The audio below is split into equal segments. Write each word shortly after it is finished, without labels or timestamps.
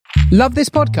Love this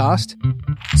podcast?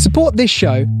 Support this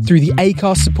show through the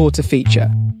Acast supporter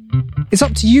feature. It's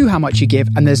up to you how much you give,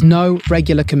 and there's no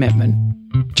regular commitment.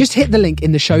 Just hit the link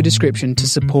in the show description to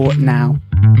support now.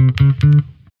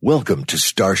 Welcome to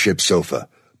StarShipSofa,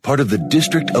 part of the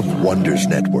District of Wonders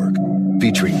network,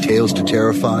 featuring Tales to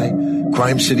Terrify,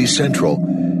 Crime City Central,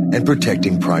 and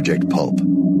Protecting Project Pulp.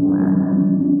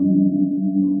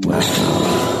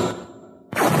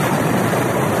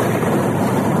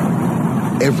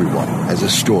 Everyone has a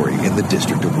story in the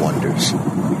District of Wonders.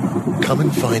 Come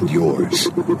and find yours.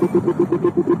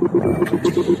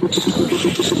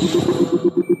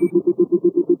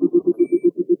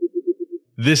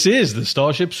 This is the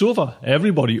StarShipSofa.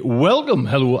 Everybody, welcome,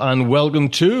 hello, and welcome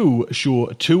to show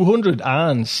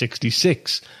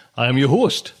 266. I am your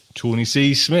host, Tony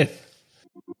C. Smith.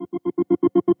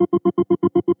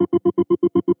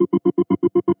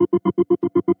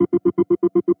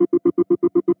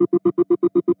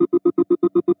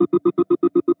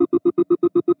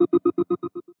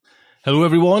 Hello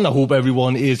everyone, I hope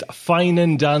everyone is fine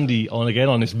and dandy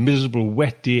on this miserable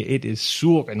wet day. It is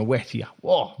soaking wet here.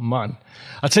 Oh man.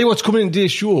 I'll tell you what's coming in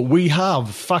today's show. We have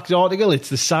fact article, it's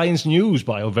the science news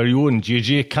by our very own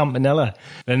JJ Campanella.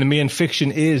 Then the main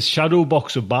fiction is Shadow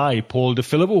Boxer by Paul de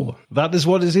Filippo. That is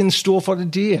what is in store for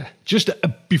today. Just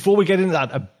before we get into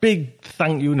that, a big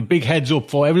thank you and a big heads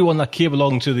up for everyone that came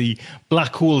along to the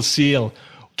Black Hole sale.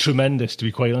 Tremendous, to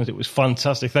be quite honest. It was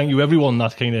fantastic. Thank you everyone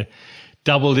that kind of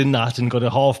dabbled in that and got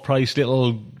a half-price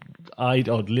little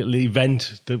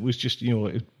event that was just,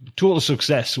 a total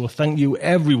success. So thank you,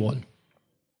 everyone.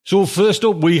 So first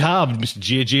up, we have Mr.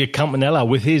 JJ Campanella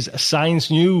with his science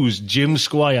news. Jim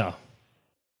Squire.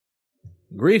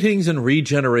 Greetings and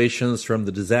regenerations from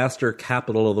the disaster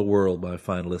capital of the world, my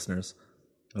fine listeners,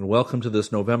 and welcome to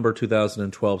this November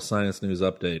 2012 Science News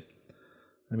Update.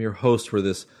 I'm your host for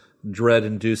this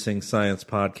dread-inducing science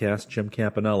podcast, Jim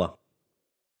Campanella.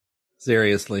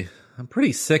 Seriously, I'm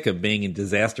pretty sick of being in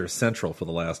Disaster Central for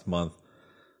the last month,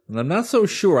 and I'm not so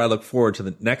sure I look forward to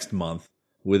the next month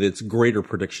with its greater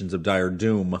predictions of dire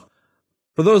doom.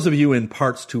 For those of you in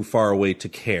parts too far away to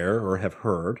care or have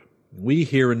heard, we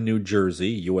here in New Jersey,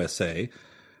 USA,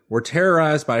 were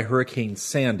terrorized by Hurricane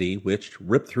Sandy, which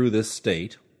ripped through this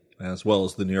state, as well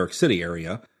as the New York City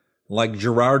area, like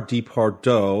Gerard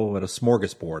Depardieu at a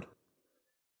smorgasbord.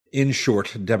 In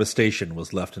short, devastation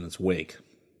was left in its wake.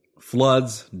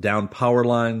 Floods, downed power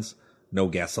lines, no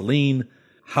gasoline,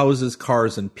 houses,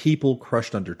 cars, and people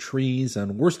crushed under trees,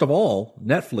 and worst of all,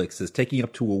 Netflix is taking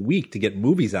up to a week to get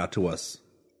movies out to us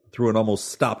through an almost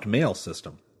stopped mail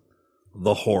system.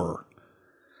 The horror.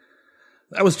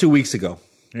 That was 2 weeks ago,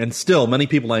 and still many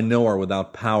people I know are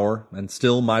without power, and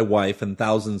still my wife and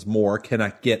thousands more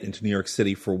cannot get into New York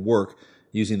City for work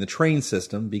using the train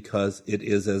system because it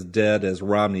is as dead as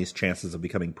Romney's chances of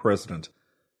becoming president.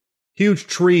 Huge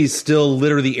trees still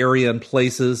litter the area in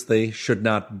places they should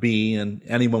not be, and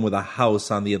anyone with a house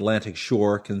on the Atlantic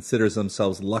shore considers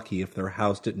themselves lucky if their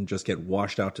house didn't just get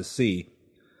washed out to sea.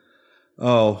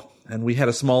 Oh, and we had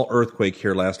a small earthquake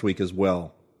here last week as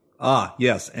well. Ah,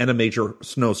 yes, and a major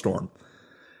snowstorm.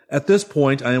 At this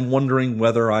point, I am wondering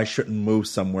whether I shouldn't move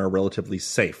somewhere relatively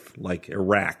safe, like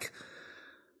Iraq.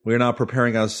 We are now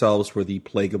preparing ourselves for the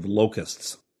plague of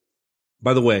locusts.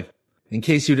 By the way, in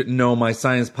case you didn't know, my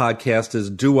science podcast is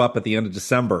due up at the end of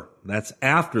December. That's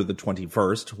after the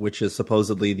 21st, which is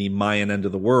supposedly the Mayan end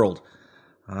of the world.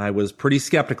 I was pretty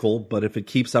skeptical, but if it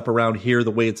keeps up around here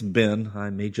the way it's been, I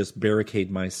may just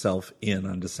barricade myself in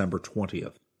on December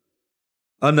 20th.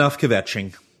 Enough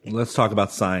kvetching. Let's talk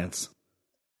about science.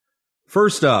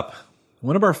 First up,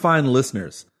 one of our fine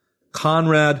listeners,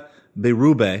 Conrad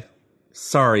Berube.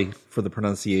 Sorry for the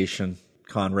pronunciation,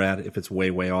 Conrad, if it's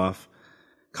way off.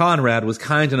 Conrad was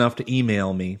kind enough to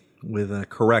email me with a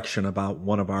correction about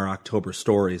one of our October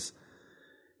stories.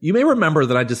 You may remember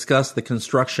that I discussed the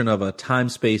construction of a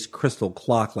time-space crystal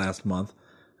clock last month,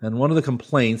 and one of the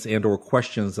complaints and or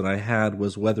questions that I had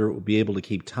was whether it would be able to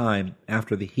keep time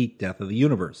after the heat death of the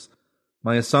universe.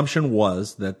 My assumption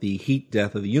was that the heat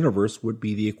death of the universe would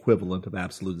be the equivalent of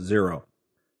absolute zero.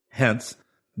 Hence,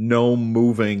 no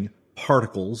moving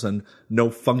particles and no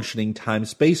functioning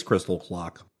time-space crystal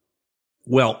clock.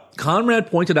 Well,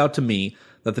 Conrad pointed out to me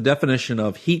that the definition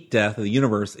of heat death of the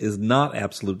universe is not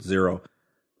absolute zero.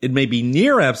 It may be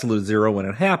near absolute zero when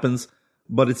it happens,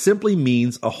 but it simply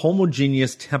means a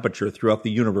homogeneous temperature throughout the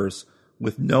universe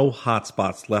with no hot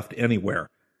spots left anywhere.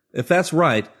 If that's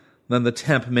right, then the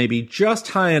temp may be just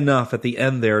high enough at the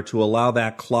end there to allow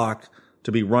that clock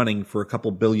to be running for a couple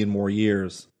billion more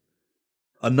years.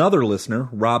 Another listener,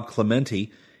 Rob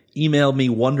Clementi, emailed me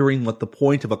wondering what the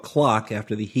point of a clock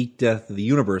after the heat death of the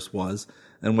universe was,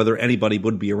 and whether anybody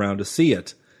would be around to see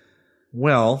it.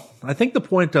 Well, I think the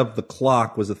point of the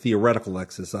clock was a theoretical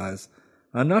exercise.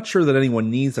 I'm not sure that anyone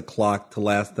needs a clock to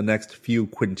last the next few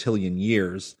quintillion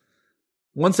years.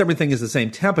 Once everything is the same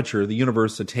temperature, the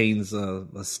universe attains a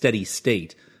steady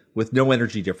state, with no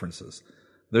energy differences.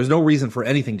 There's no reason for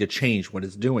anything to change what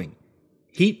it's doing.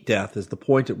 Heat death is the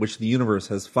point at which the universe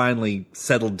has finally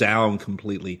settled down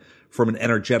completely from an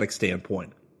energetic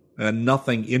standpoint, and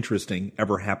nothing interesting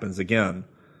ever happens again.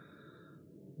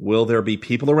 Will there be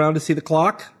people around to see the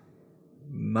clock?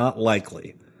 Not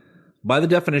likely. By the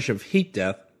definition of heat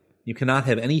death, you cannot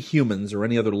have any humans or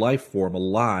any other life form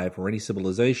alive or any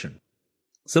civilization.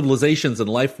 Civilizations and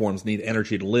life forms need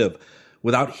energy to live.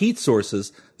 Without heat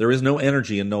sources, there is no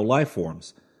energy and no life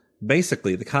forms.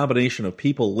 Basically, the combination of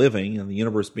people living and the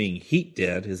universe being heat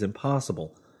dead is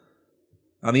impossible.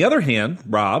 On the other hand,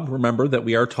 Rob, remember that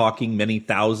we are talking many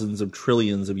thousands of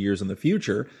trillions of years in the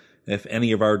future. If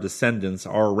any of our descendants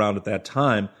are around at that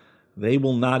time, they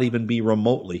will not even be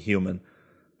remotely human.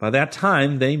 By that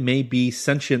time, they may be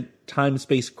sentient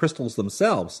time-space crystals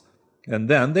themselves, and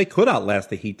then they could outlast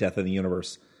the heat death of the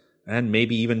universe, and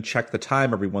maybe even check the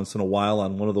time every once in a while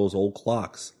on one of those old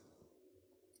clocks.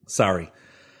 Sorry,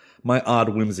 my odd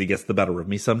whimsy gets the better of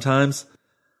me sometimes.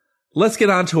 Let's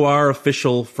get on to our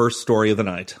official first story of the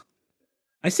night.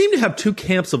 I seem to have two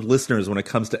camps of listeners when it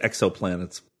comes to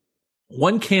exoplanets.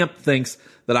 One camp thinks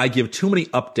that I give too many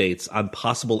updates on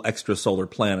possible extrasolar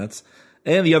planets,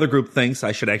 and the other group thinks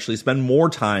I should actually spend more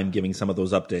time giving some of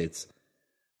those updates.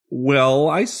 Well,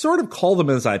 I sort of call them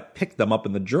as I pick them up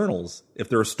in the journals. If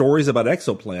there are stories about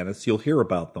exoplanets, you'll hear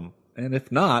about them. And if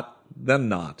not, then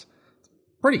not.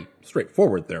 Pretty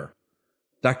straightforward there.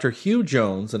 Dr. Hugh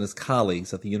Jones and his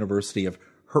colleagues at the University of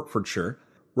Hertfordshire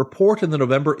report in the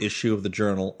November issue of the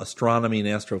journal Astronomy and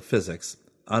Astrophysics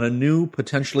on a new,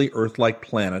 potentially Earth-like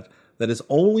planet that is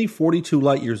only 42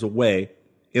 light-years away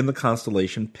in the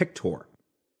constellation Pictor.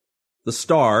 The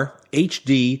star,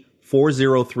 HD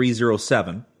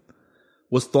 40307,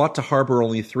 was thought to harbor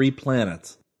only 3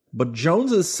 planets, but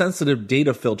Jones's sensitive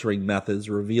data filtering methods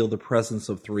reveal the presence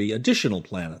of 3 additional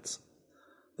planets.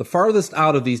 The farthest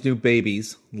out of these new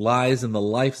babies lies in the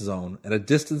life zone at a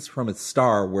distance from its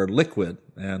star where liquid,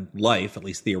 and life, at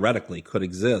least theoretically, could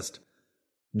exist.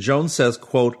 Jones says,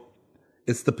 quote,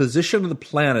 "It's the position of the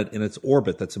planet in its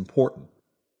orbit that's important.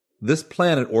 This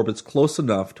planet orbits close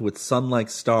enough to its sun-like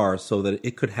star so that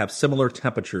it could have similar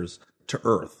temperatures to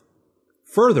Earth.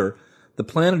 Further, the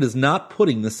planet is not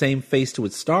putting the same face to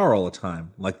its star all the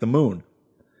time, like the moon,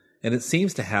 and it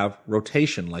seems to have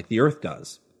rotation like the Earth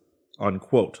does."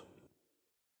 Unquote.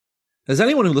 As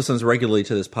anyone who listens regularly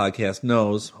to this podcast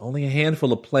knows, only a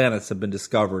handful of planets have been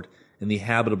discovered in the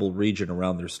habitable region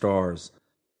around their stars.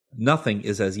 Nothing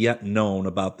is as yet known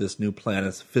about this new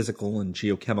planet's physical and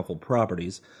geochemical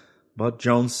properties, but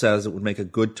Jones says it would make a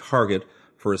good target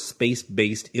for a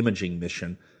space-based imaging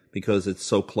mission because it's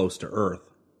so close to Earth.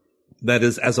 That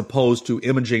is, as opposed to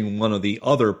imaging one of the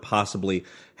other possibly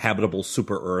habitable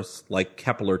super-Earths like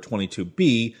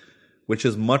Kepler-22b, which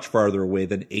is much farther away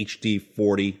than HD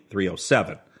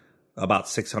 40307, about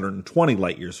 620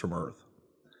 light-years from Earth.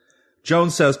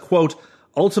 Jones says, quote,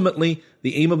 "Ultimately,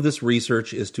 the aim of this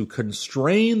research is to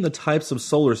constrain the types of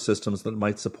solar systems that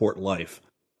might support life.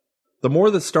 The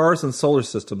more that stars and solar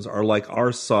systems are like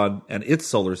our sun and its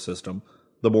solar system,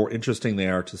 the more interesting they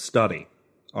are to study."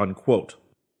 Unquote.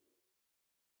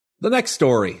 The next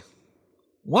story.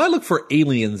 Why look for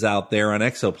aliens out there on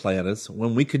exoplanets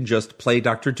when we can just play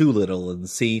Dr. Dolittle and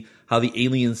see how the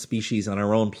alien species on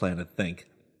our own planet think?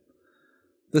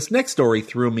 This next story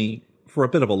threw me for a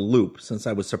bit of a loop since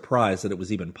I was surprised that it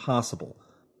was even possible.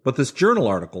 But this journal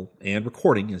article, and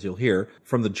recording, as you'll hear,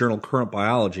 from the journal Current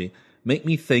Biology, make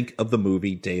me think of the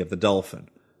movie Day of the Dolphin,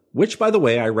 which, by the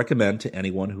way, I recommend to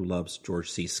anyone who loves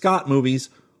George C. Scott movies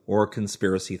or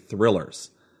conspiracy thrillers.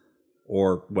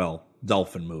 Or, well,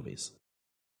 dolphin movies.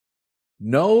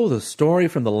 No, the story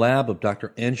from the lab of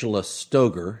Dr. Angela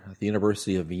Stoger at the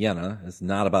University of Vienna is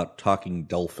not about talking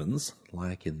dolphins,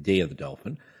 like in Day of the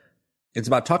Dolphin. It's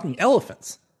about talking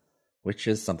elephants, which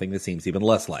is something that seems even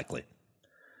less likely.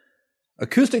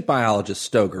 Acoustic biologist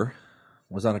Stoger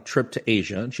was on a trip to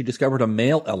Asia, and she discovered a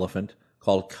male elephant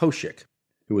called Koshik,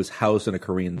 who was housed in a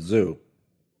Korean zoo.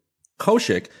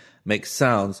 Koshik makes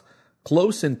sounds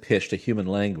close in pitch to human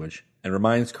language and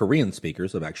reminds Korean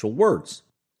speakers of actual words.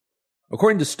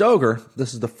 According to Stoger,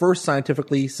 this is the first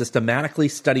scientifically, systematically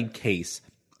studied case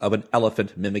of an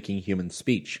elephant mimicking human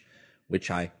speech,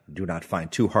 which I do not find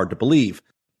too hard to believe.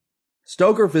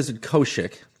 Stoger visited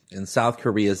Koshik in South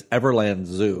Korea's Everland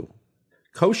Zoo.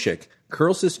 Koshik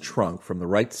curls his trunk from the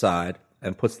right side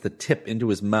and puts the tip into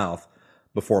his mouth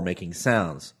before making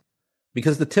sounds.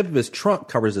 Because the tip of his trunk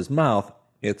covers his mouth,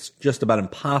 it's just about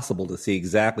impossible to see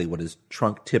exactly what his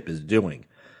trunk tip is doing.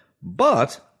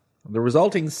 But the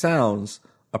resulting sounds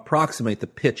approximate the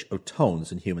pitch of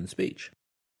tones in human speech.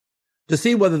 To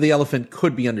see whether the elephant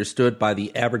could be understood by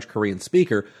the average Korean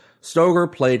speaker,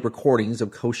 Stoger played recordings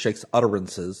of Koshik's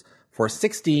utterances for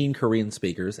 16 Korean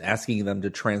speakers, asking them to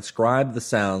transcribe the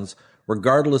sounds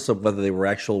regardless of whether they were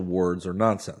actual words or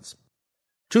nonsense.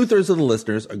 2/3 of the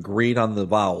listeners agreed on the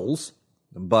vowels,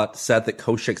 but said that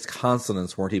Koshik's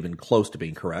consonants weren't even close to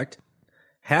being correct.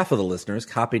 Half of the listeners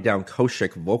copied down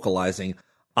Koshik vocalizing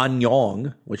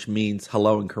annyeong, which means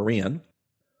hello in Korean.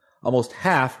 Almost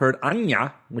half heard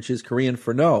anya, which is Korean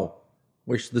for no,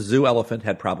 which the zoo elephant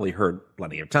had probably heard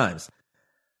plenty of times.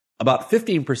 About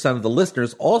 15% of the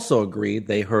listeners also agreed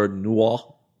they heard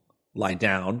nuo, lie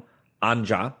down,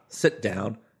 anja, sit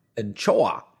down, and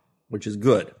choa, which is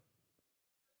good.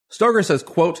 Stoger says,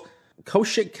 quote,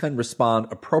 Koshik can respond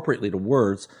appropriately to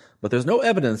words, but there's no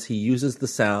evidence he uses the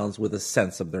sounds with a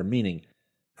sense of their meaning.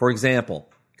 For example,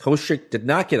 Koshik did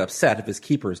not get upset if his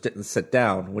keepers didn't sit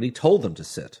down when he told them to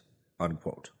sit,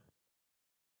 unquote.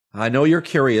 I know you're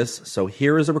curious, so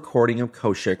here is a recording of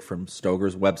Koshik from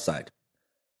Stoger's website.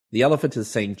 The elephant is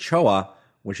saying choa,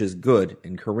 which is good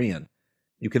in Korean.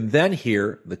 You can then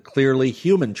hear the clearly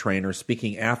human trainer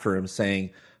speaking after him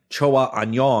saying choa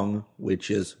annyeong,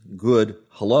 which is good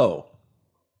hello.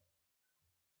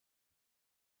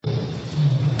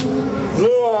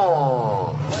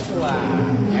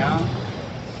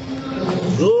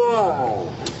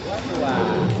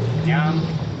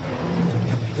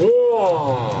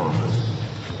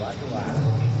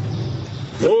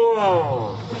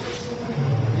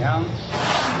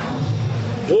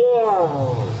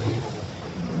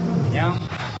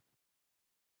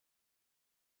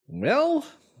 Well,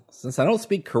 since I don't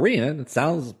speak Korean, it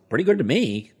sounds pretty good to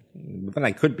me, but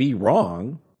I could be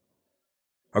wrong.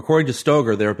 According to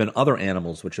Stoger, there have been other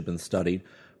animals which have been studied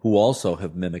who also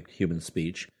have mimicked human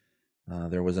speech.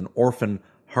 There was an orphan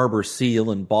harbor seal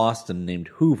in Boston named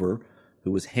Hoover,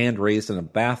 who was hand-raised in a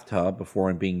bathtub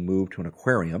before being moved to an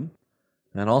aquarium,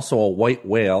 and also a white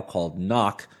whale called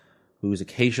Nock, whose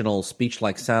occasional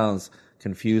speech-like sounds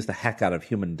confused the heck out of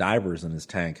human divers in his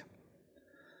tank.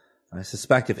 I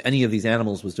suspect if any of these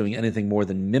animals was doing anything more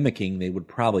than mimicking, they would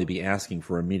probably be asking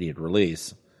for immediate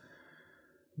release.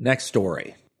 Next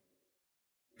story.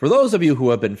 For those of you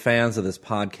who have been fans of this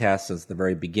podcast since the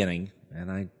very beginning,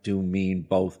 and I do mean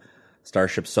both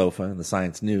StarShipSofa and the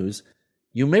Science News,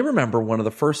 you may remember one of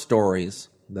the first stories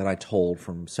that I told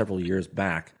from several years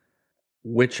back,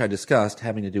 which I discussed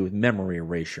having to do with memory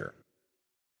erasure.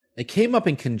 It came up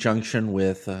in conjunction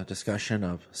with a discussion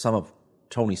of some of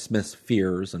Tony Smith's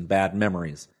fears and bad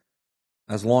memories.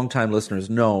 As longtime listeners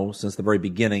know, since the very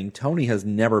beginning, Tony has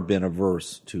never been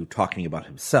averse to talking about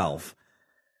himself.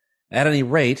 At any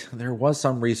rate, there was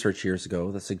some research years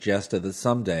ago that suggested that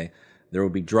someday there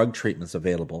would be drug treatments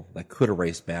available that could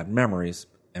erase bad memories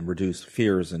and reduce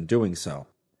fears in doing so.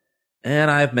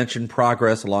 And I've mentioned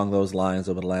progress along those lines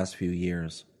over the last few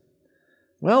years.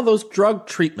 Well, those drug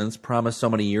treatments promised so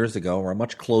many years ago are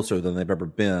much closer than they've ever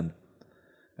been.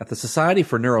 At the Society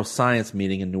for Neuroscience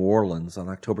meeting in New Orleans on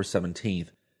October 17th,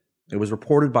 it was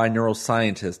reported by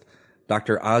neuroscientist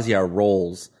Dr. Asia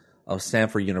Rolls of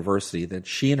Stanford University that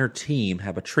she and her team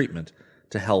have a treatment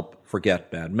to help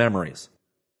forget bad memories.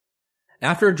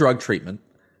 After a drug treatment,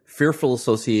 fearful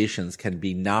associations can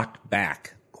be knocked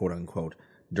back, quote unquote,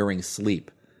 during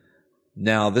sleep.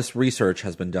 Now, this research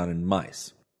has been done in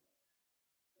mice.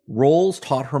 Rolls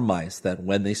taught her mice that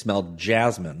when they smelled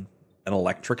jasmine, an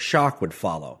electric shock would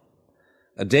follow.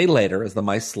 A day later, as the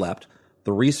mice slept,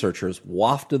 the researchers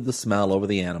wafted the smell over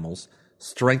the animals,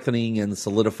 strengthening and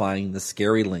solidifying the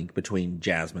scary link between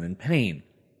jasmine and pain.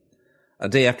 A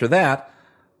day after that,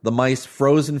 the mice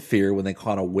froze in fear when they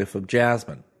caught a whiff of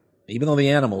jasmine, even though the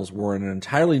animals were in an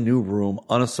entirely new room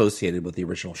unassociated with the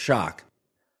original shock.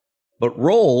 But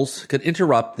Rolls could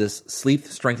interrupt this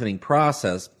sleep-strengthening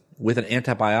process with an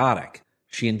antibiotic.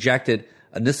 She injected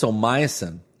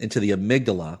anisomycin into the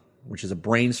amygdala, which is a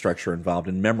brain structure involved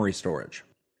in memory storage.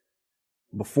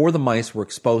 Before the mice were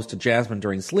exposed to jasmine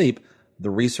during sleep, the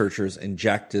researchers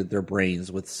injected their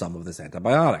brains with some of this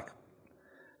antibiotic.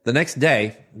 The next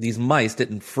day, these mice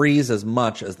didn't freeze as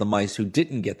much as the mice who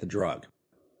didn't get the drug.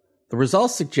 The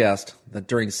results suggest that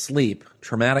during sleep,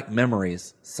 traumatic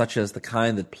memories, such as the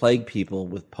kind that plague people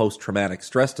with post-traumatic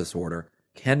stress disorder,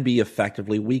 can be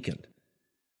effectively weakened.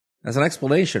 As an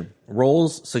explanation,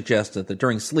 Rolls suggested that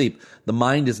during sleep, the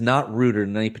mind is not rooted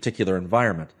in any particular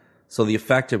environment, so the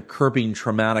effect of curbing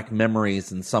traumatic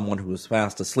memories in someone who is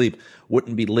fast asleep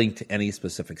wouldn't be linked to any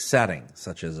specific setting,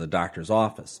 such as a doctor's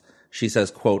office. She says,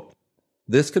 quote,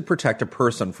 "This could protect a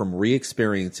person from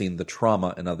re-experiencing the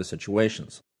trauma in other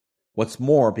situations. What's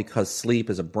more, because sleep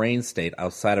is a brain state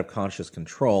outside of conscious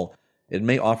control, it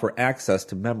may offer access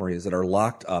to memories that are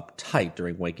locked up tight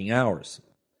during waking hours.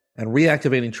 And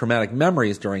reactivating traumatic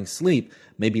memories during sleep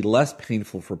may be less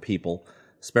painful for people,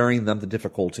 sparing them the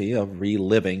difficulty of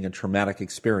reliving a traumatic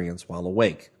experience while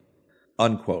awake."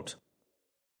 Unquote.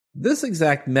 This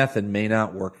exact method may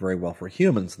not work very well for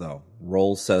humans, though.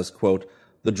 Rolls says, quote,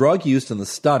 "The drug used in the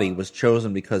study was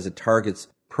chosen because it targets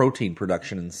protein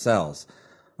production in cells,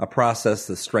 a process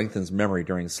that strengthens memory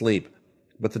during sleep.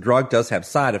 But the drug does have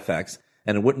side effects,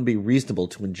 and it wouldn't be reasonable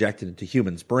to inject it into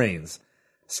humans' brains.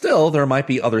 Still, there might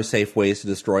be other safe ways to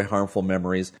destroy harmful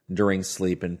memories during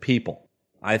sleep in people.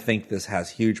 I think this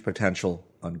has huge potential,"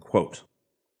 unquote.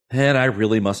 And I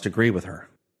really must agree with her.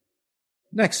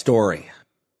 Next story.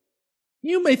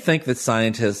 You may think that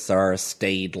scientists are a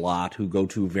staid lot who go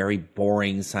to very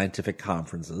boring scientific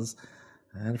conferences,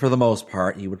 and for the most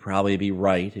part, you would probably be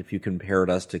right if you compared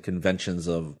us to conventions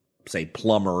of, say,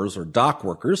 plumbers or dock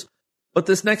workers. But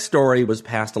this next story was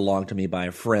passed along to me by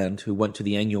a friend who went to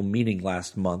the annual meeting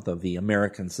last month of the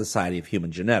American Society of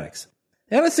Human Genetics.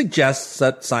 And it suggests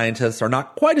that scientists are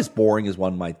not quite as boring as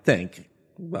one might think.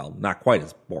 Well, not quite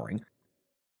as boring.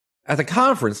 At the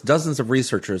conference, dozens of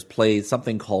researchers played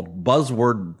something called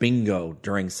buzzword bingo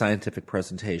during scientific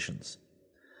presentations.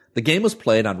 The game was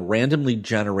played on randomly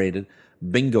generated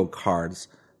bingo cards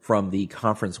from the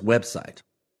conference website.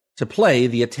 To play,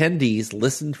 the attendees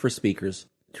listened for speakers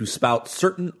to spout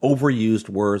certain overused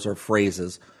words or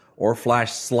phrases or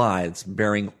flash slides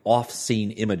bearing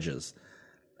off-scene images,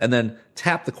 and then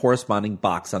tap the corresponding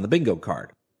box on the bingo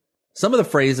card. Some of the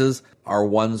phrases are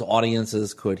ones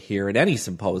audiences could hear at any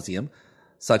symposium,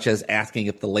 such as asking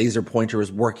if the laser pointer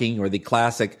is working or the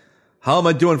classic, "How am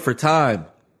I doing for time?"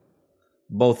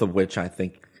 Both of which I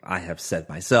think I have said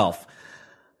myself.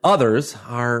 Others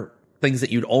are things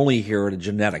that you'd only hear at a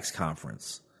genetics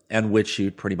conference, and which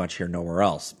you'd pretty much hear nowhere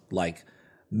else, like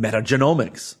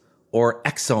metagenomics, or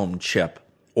exome chip,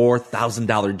 or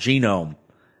 $1,000 genome,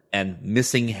 and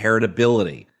missing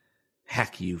heritability.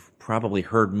 Heck, you've probably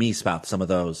heard me spout some of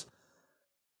those.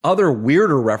 Other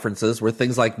weirder references were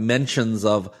things like mentions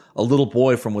of a little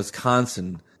boy from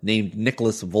Wisconsin named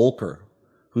Nicholas Volker,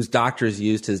 whose doctors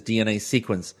used his DNA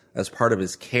sequence as part of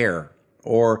his care,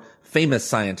 or famous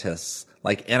scientists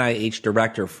like NIH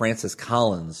Director Francis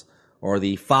Collins, or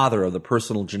the father of the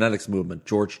personal genetics movement,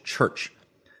 George Church.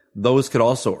 Those could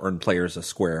also earn players a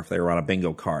square if they were on a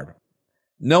bingo card.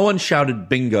 No one shouted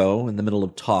bingo in the middle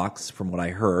of talks, from what I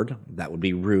heard. That would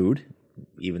be rude.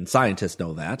 Even scientists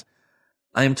know that.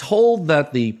 I am told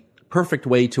that the perfect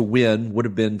way to win would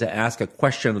have been to ask a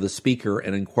question of the speaker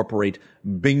and incorporate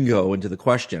bingo into the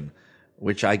question,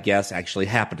 which I guess actually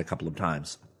happened a couple of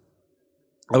times.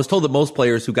 I was told that most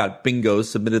players who got bingos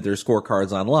submitted their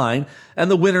scorecards online, and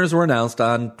the winners were announced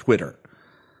on Twitter.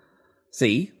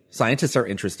 See, scientists are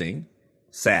interesting,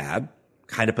 sad,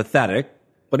 kind of pathetic,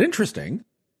 but interesting.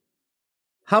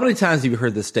 How many times have you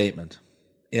heard this statement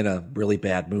in a really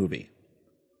bad movie?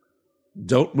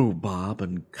 "Don't move, Bob,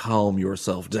 and calm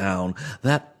yourself down.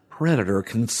 That predator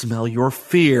can smell your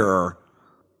fear."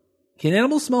 Can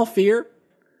animals smell fear?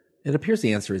 It appears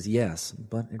the answer is yes,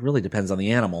 but it really depends on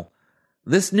the animal.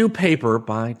 This new paper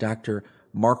by Dr.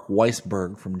 Mark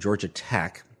Weisberg from Georgia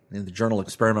Tech in the journal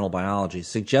Experimental Biology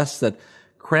suggests that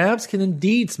crabs can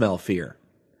indeed smell fear.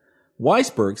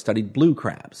 Weisberg studied blue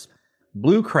crabs.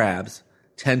 Blue crabs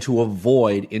tend to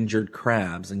avoid injured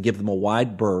crabs and give them a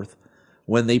wide berth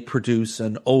when they produce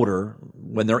an odor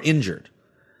when they're injured.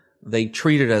 They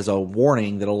treat it as a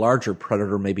warning that a larger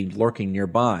predator may be lurking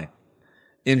nearby.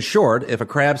 In short, if a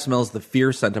crab smells the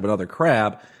fear scent of another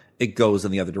crab, it goes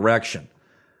in the other direction,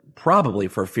 probably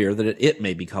for fear that it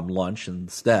may become lunch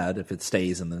instead if it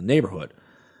stays in the neighborhood.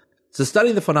 To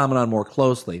study the phenomenon more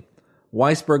closely,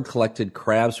 Weisberg collected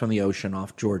crabs from the ocean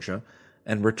off Georgia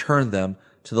and returned them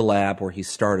to the lab where he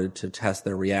started to test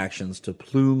their reactions to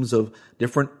plumes of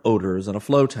different odors in a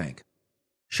flow tank.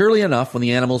 Surely enough, when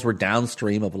the animals were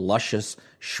downstream of luscious,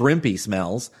 shrimpy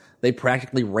smells, they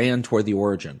practically ran toward the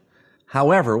origin.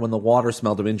 However, when the water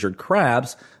smelled of injured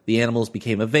crabs, the animals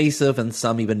became evasive and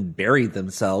some even buried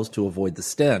themselves to avoid the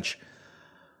stench.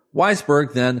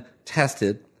 Weisberg then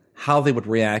tested how they would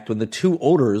react when the two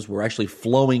odors were actually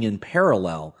flowing in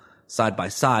parallel, side by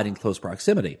side in close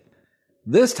proximity.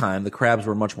 This time, the crabs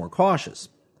were much more cautious.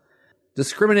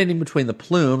 Discriminating between the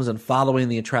plumes and following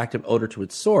the attractive odor to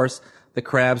its source, the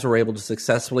crabs were able to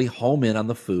successfully home in on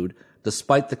the food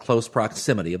despite the close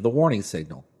proximity of the warning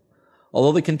signal.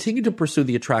 Although they continued to pursue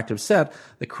the attractive scent,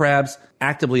 the crabs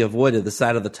actively avoided the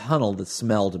side of the tunnel that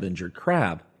smelled of injured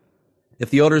crab. If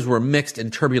the odors were mixed in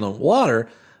turbulent water,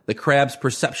 the crab's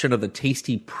perception of the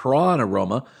tasty prawn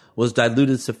aroma was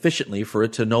diluted sufficiently for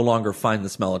it to no longer find the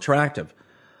smell attractive.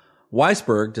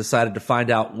 Weisberg decided to find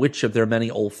out which of their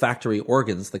many olfactory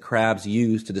organs the crabs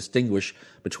used to distinguish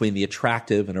between the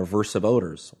attractive and aversive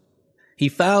odors. He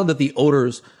found that the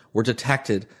odors were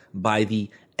detected by the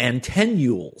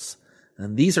antennules,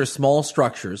 and these are small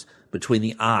structures between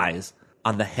the eyes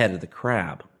on the head of the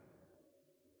crab.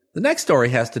 The next story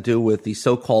has to do with the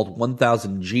so-called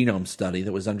 1,000 genome study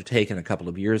that was undertaken a couple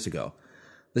of years ago.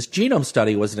 This genome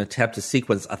study was an attempt to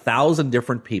sequence 1,000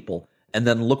 different people and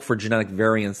then look for genetic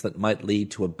variants that might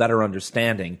lead to a better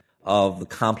understanding of the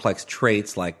complex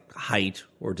traits like height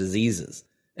or diseases.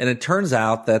 And it turns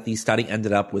out that the study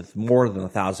ended up with more than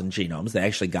 1,000 genomes. They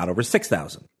actually got over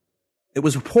 6,000. It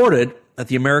was reported at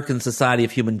the American Society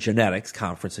of Human Genetics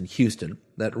conference in Houston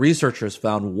that researchers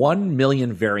found 1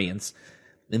 million variants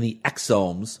in the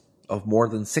exomes of more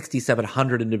than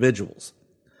 6,700 individuals.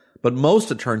 But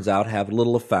most, it turns out, have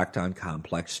little effect on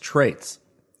complex traits,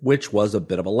 which was a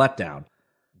bit of a letdown.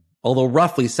 Although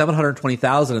roughly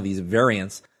 720,000 of these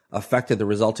variants affected the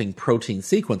resulting protein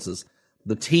sequences,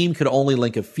 the team could only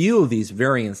link a few of these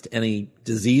variants to any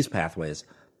disease pathways.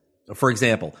 For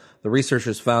example, the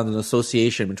researchers found an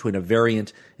association between a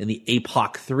variant in the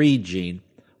APOC3 gene,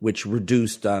 which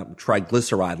reduced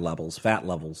triglyceride levels, fat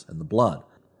levels in the blood.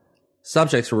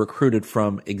 Subjects were recruited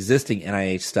from existing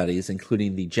NIH studies,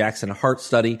 including the Jackson Heart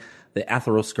Study, the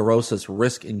Atherosclerosis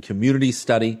Risk in Communities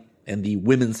Study, and the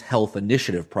Women's Health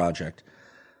Initiative Project.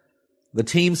 The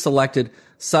team selected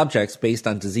subjects based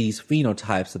on disease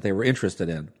phenotypes that they were interested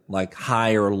in, like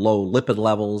high or low lipid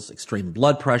levels, extreme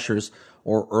blood pressures,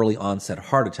 or early onset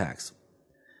heart attacks.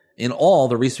 In all,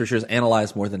 the researchers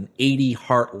analyzed more than 80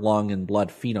 heart, lung, and blood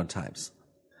phenotypes.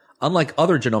 Unlike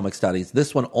other genomic studies,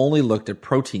 this one only looked at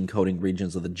protein coding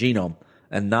regions of the genome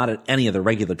and not at any of the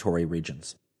regulatory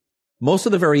regions. Most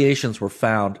of the variations were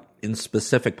found in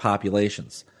specific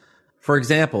populations. For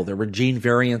example, there were gene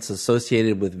variants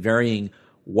associated with varying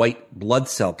white blood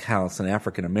cell counts in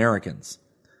African Americans,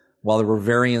 while there were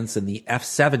variants in the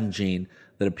F7 gene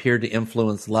that appeared to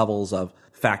influence levels of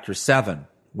factor VII,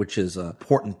 which is an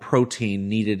important protein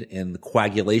needed in the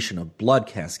coagulation of blood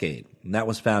cascade, and that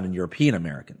was found in European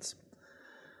Americans.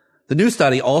 The new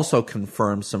study also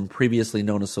confirmed some previously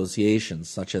known associations,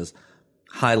 such as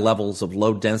high levels of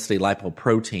low-density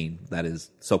lipoprotein, that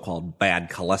is so-called bad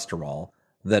cholesterol,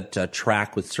 that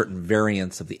track with certain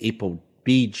variants of the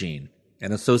ApoB gene,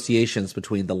 and associations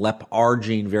between the LEPR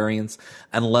gene variants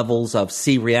and levels of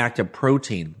C-reactive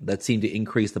protein that seem to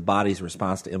increase the body's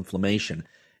response to inflammation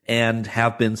and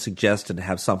have been suggested to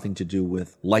have something to do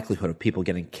with likelihood of people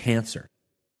getting cancer.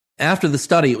 After the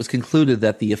study, it was concluded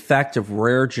that the effect of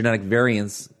rare genetic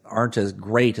variants aren't as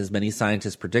great as many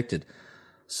scientists predicted,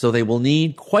 so they will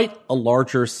need quite a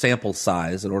larger sample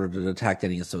size in order to detect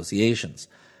any associations.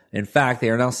 In fact, they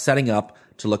are now setting up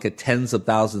to look at tens of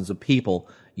thousands of people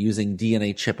using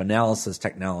DNA chip analysis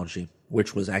technology,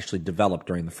 which was actually developed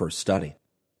during the first study.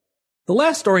 The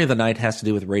last story of the night has to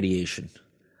do with radiation.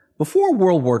 Before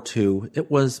World War II,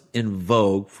 it was in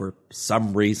vogue, for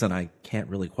some reason I can't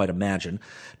really quite imagine,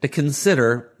 to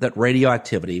consider that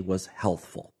radioactivity was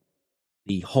healthful.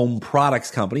 The Home Products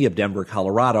Company of Denver,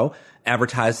 Colorado,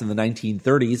 advertised in the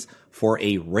 1930s for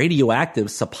a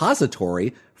radioactive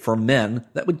suppository for men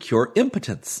that would cure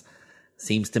impotence.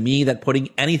 Seems to me that putting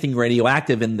anything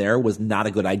radioactive in there was not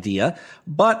a good idea,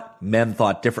 but men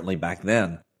thought differently back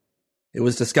then. It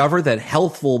was discovered that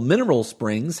healthful mineral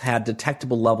springs had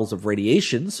detectable levels of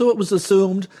radiation, so it was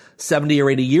assumed 70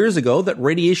 or 80 years ago that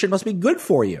radiation must be good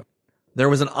for you. There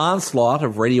was an onslaught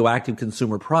of radioactive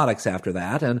consumer products after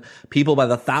that, and people by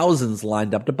the thousands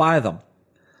lined up to buy them.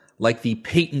 Like the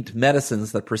patent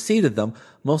medicines that preceded them,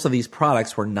 most of these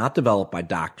products were not developed by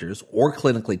doctors or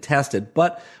clinically tested,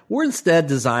 but were instead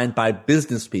designed by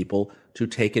business people to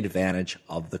take advantage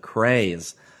of the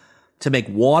craze. To make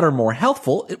water more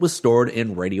healthful, it was stored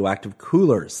in radioactive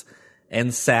coolers.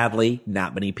 And sadly,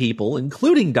 not many people,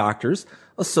 including doctors,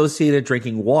 associated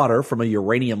drinking water from a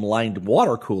uranium-lined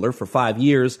water cooler for 5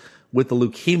 years with the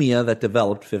leukemia that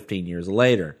developed 15 years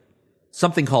later.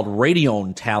 Something called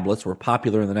radione tablets were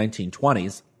popular in the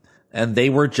 1920s, and they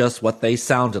were just what they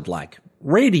sounded like,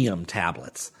 radium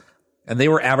tablets. And they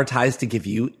were advertised to give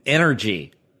you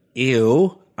energy.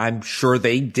 Ew, I'm sure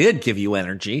they did give you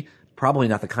energy. Probably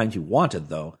not the kind you wanted,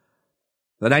 though.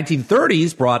 The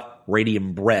 1930s brought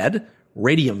radium bread,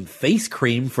 radium face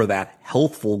cream for that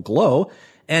healthful glow,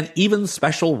 and even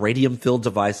special radium-filled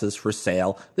devices for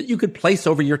sale that you could place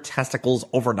over your testicles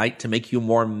overnight to make you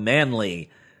more manly.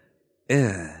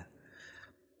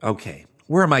 Okay,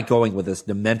 where am I going with this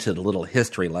demented little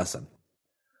history lesson?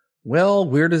 Well,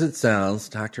 weird as it sounds,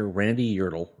 Dr. Randy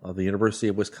Yertle of the University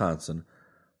of Wisconsin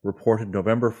reported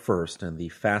November 1st in the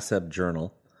FASEB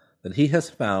Journal that he has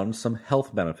found some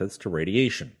health benefits to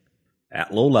radiation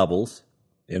at low levels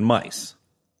in mice.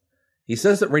 He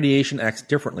says that radiation acts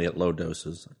differently at low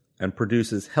doses and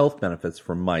produces health benefits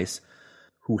for mice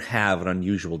who have an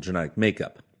unusual genetic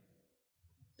makeup.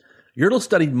 Yertle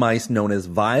studied mice known as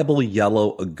viable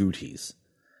yellow agoutis.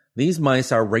 These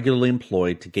mice are regularly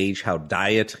employed to gauge how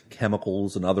diet,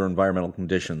 chemicals, and other environmental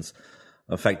conditions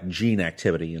affect gene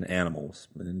activity in animals,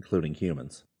 including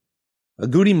humans.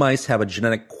 Agouti mice have a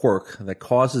genetic quirk that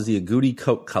causes the agouti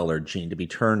coat color gene to be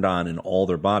turned on in all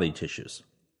their body tissues.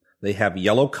 They have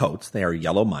yellow coats, they are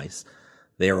yellow mice,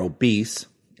 they are obese,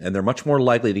 and they're much more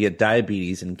likely to get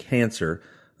diabetes and cancer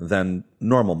than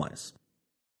normal mice.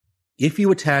 If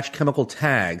you attach chemical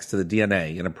tags to the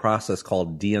DNA in a process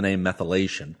called DNA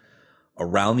methylation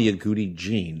around the agouti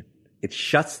gene, it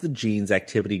shuts the gene's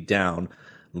activity down,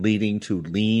 leading to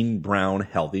lean, brown,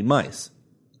 healthy mice.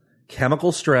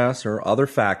 Chemical stress or other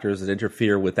factors that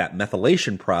interfere with that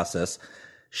methylation process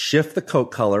shift the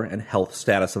coat color and health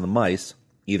status of the mice,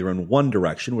 either in one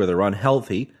direction where they're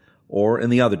unhealthy or in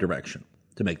the other direction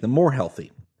to make them more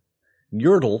healthy.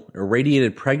 Yertle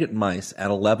irradiated pregnant mice at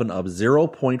a level of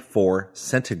 0.4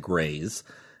 centigrays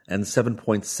and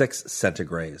 7.6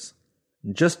 centigrays.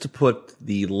 Just to put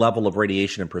the level of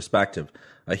radiation in perspective,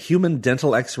 a human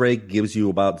dental x-ray gives you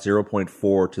about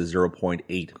 0.4 to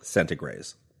 0.8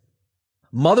 centigrays.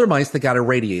 Mother mice that got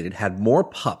irradiated had more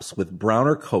pups with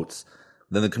browner coats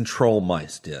than the control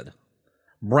mice did.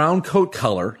 Brown coat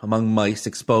color among mice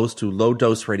exposed to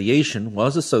low-dose radiation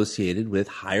was associated with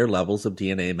higher levels of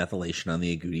DNA methylation on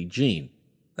the agouti gene.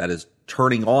 That is,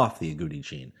 turning off the agouti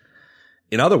gene.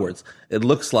 In other words, it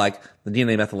looks like the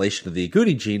DNA methylation of the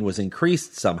agouti gene was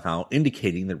increased somehow,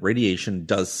 indicating that radiation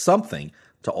does something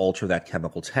to alter that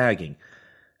chemical tagging.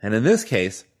 And in this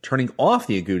case, turning off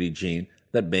the agouti gene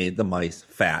that made the mice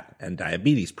fat and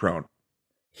diabetes prone.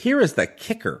 Here is the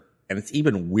kicker, and it's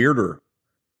even weirder.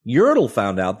 Yertle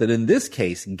found out that in this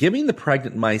case, giving the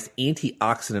pregnant mice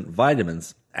antioxidant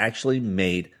vitamins actually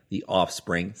made the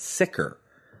offspring sicker.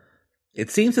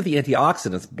 It seems that the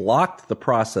antioxidants blocked the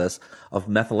process of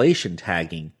methylation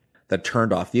tagging that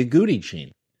turned off the agouti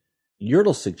gene.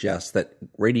 Yertle suggests that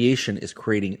radiation is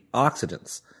creating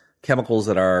oxidants, chemicals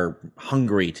that are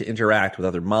hungry to interact with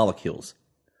other molecules.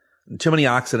 Too many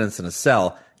oxidants in a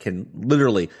cell can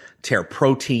literally tear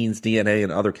proteins, DNA,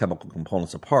 and other chemical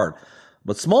components apart.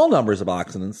 But small numbers of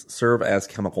oxidants serve as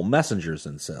chemical messengers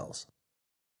in cells.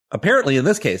 Apparently, in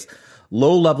this case,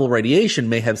 low-level radiation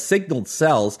may have signaled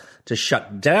cells to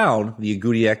shut down the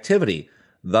agouti activity,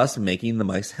 thus making the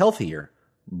mice healthier.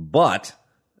 But,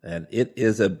 and it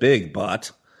is a big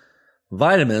but,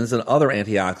 vitamins and other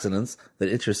antioxidants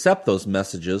that intercept those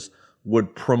messages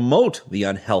would promote the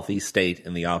unhealthy state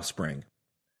in the offspring.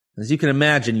 As you can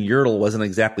imagine, Yertle wasn't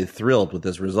exactly thrilled with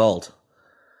this result.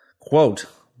 Quote,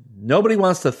 "Nobody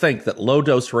wants to think that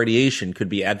low-dose radiation could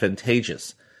be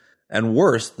advantageous, and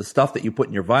worse, the stuff that you put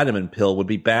in your vitamin pill would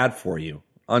be bad for you,"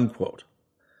 unquote.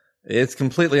 It's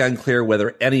completely unclear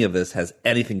whether any of this has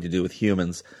anything to do with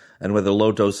humans and whether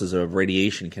low doses of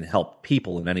radiation can help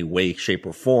people in any way, shape,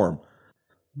 or form.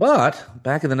 But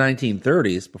back in the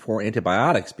 1930s, before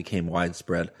antibiotics became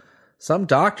widespread, some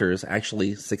doctors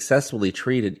actually successfully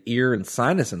treated ear and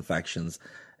sinus infections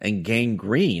and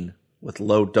gangrene with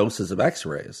low doses of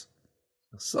x-rays.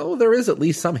 So there is at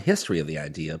least some history of the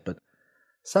idea, but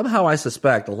somehow I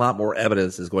suspect a lot more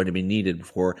evidence is going to be needed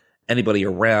before anybody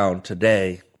around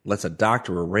today lets a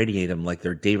doctor irradiate him like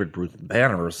they're David Bruce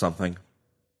Banner or something.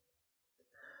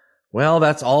 Well,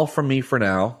 that's all from me for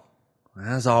now.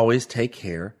 As always, take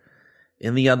care.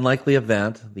 In the unlikely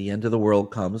event the end of the world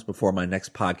comes before my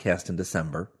next podcast in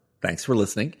December, thanks for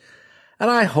listening, and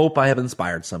I hope I have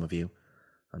inspired some of you.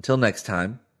 Until next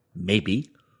time, maybe,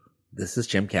 this is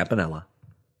Jim Campanella.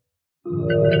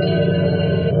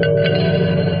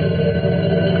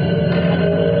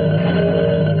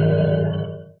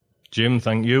 Jim,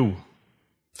 thank you.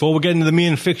 Before we get into the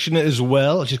main fiction as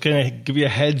well, just going to give you a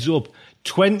heads up.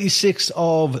 26th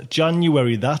of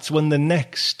January, that's when the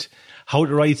next How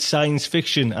to Write Science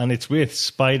Fiction, and it's with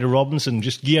Spider Robinson.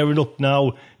 Just gearing up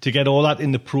now to get all that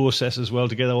in the process as well,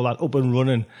 to get all that up and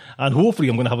running. And hopefully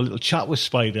I'm going to have a little chat with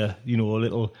Spider, a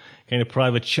little kind of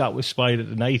private chat with Spider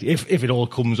tonight, if it all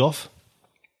comes off.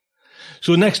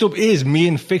 So next up is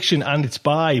main fiction, and it's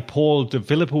by Paul de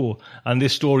Filippo, and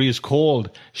this story is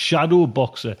called Shadow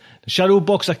Boxer. The Shadow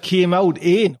Boxer came out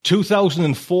in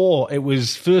 2004. It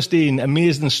was first in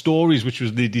Amazing Stories, which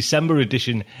was the December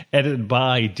edition, edited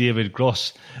by David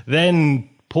Gross. Then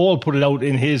Paul put it out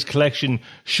in his collection,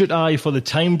 Shut Eye for the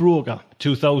Time Broker,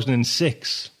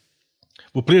 2006.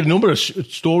 We'll play a number of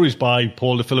stories by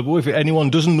Paul de Filippo. If anyone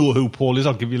doesn't know who Paul is,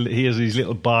 I'll give you here's his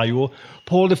little bio.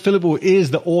 Paul de Filippo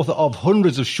is the author of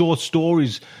hundreds of short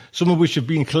stories, some of which have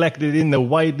been collected in the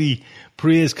widely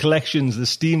praised collections, the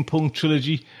Steampunk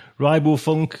Trilogy,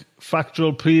 Ribofunk,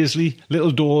 Fractal Paisley,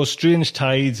 Little Doors, Strange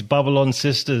Tides, Babylon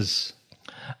Sisters,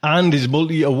 and his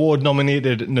multi-award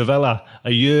nominated novella,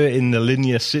 A Year in the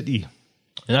Linear City.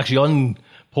 And actually on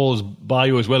Paul's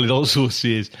bio as well, it also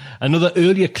says, another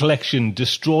earlier collection,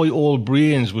 Destroy All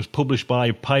Brains, was published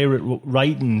by Pirate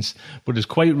Writings, but is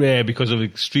quite rare because of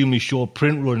extremely short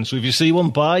print run. So if you see one,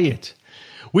 buy it.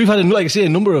 We've had, like I say, a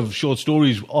number of short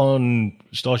stories on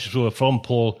StarShipSofa from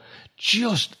Paul.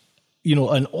 Just,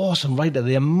 an awesome writer.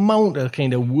 The amount of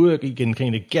kind of work he can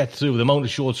kind of get through, the amount of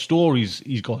short stories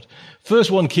he's got.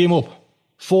 First one came up,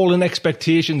 Fallen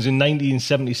Expectations, in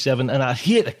 1977, and I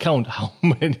hate to count how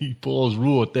many Paul's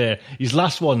wrote there. His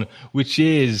last one, which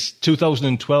is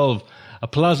 2012, A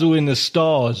Palazzo in the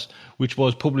Stars, which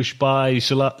was published by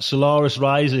Solaris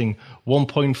Rising,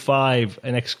 1.5,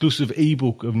 an exclusive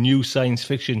ebook of new science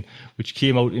fiction, which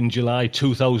came out in July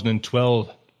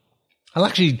 2012.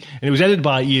 And it was edited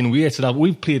by Ian Waits, and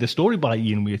we've played a story by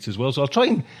Ian Waits as well, so I'll try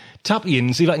and tap Ian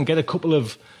and see if I can get a couple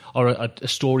of or a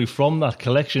story from that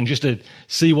collection, just to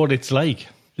see what it's like.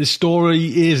 This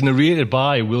story is narrated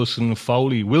by Wilson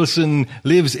Fowley. Wilson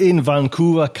lives in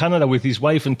Vancouver, Canada, with his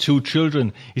wife and 2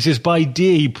 children. He says by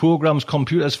day he programs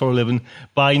computers for a living.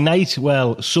 By night,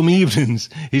 well, some evenings,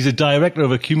 he's a director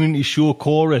of a community show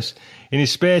chorus. In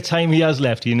his spare time he has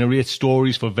left, he narrates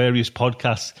stories for various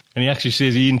podcasts. And he actually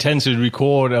says he intends to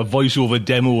record a voiceover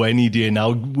demo any day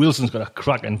now. Wilson's got a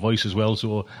cracking voice as well,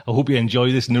 so I hope you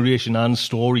enjoy this narration and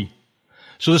story.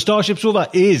 So the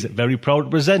StarShipSofa is very proud to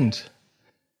present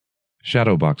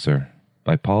Shadow Boxer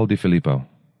by Paul de Filippo.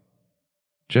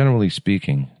 Generally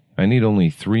speaking, I need only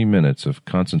 3 minutes of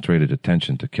concentrated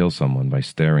attention to kill someone by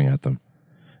staring at them.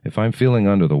 If I'm feeling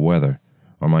under the weather,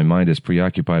 or my mind is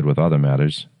preoccupied with other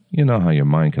matters, you know how your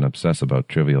mind can obsess about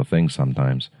trivial things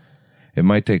sometimes. It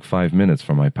might take 5 minutes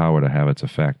for my power to have its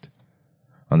effect.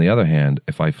 On the other hand,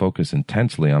 if I focus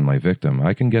intensely on my victim,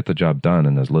 I can get the job done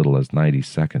in as little as 90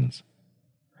 seconds.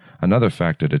 Another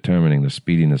factor determining the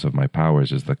speediness of my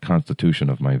powers is the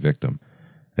constitution of my victim.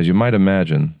 As you might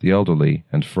imagine, the elderly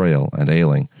and frail and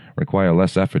ailing require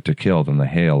less effort to kill than the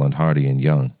hale and hardy and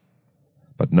young.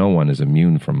 But no one is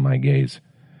immune from my gaze.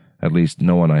 At least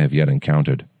no one I have yet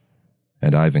encountered.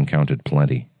 And I've encountered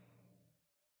plenty.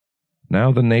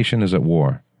 Now the nation is at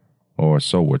war, or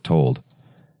so we're told.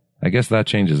 I guess that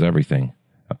changes everything.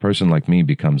 A person like me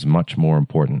becomes much more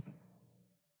important.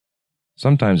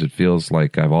 Sometimes it feels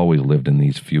like I've always lived in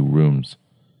these few rooms,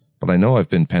 but I know I've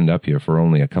been penned up here for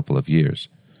only a couple of years.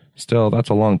 Still, that's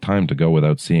a long time to go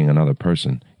without seeing another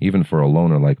person, even for a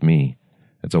loner like me.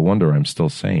 It's a wonder I'm still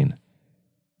sane.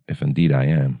 If indeed I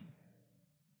am.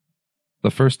 The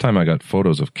first time I got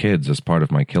photos of kids as part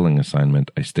of my killing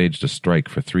assignment, I staged a strike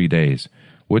for 3 days,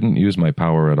 wouldn't use my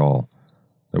power at all.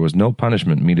 There was no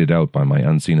punishment meted out by my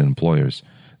unseen employers,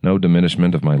 no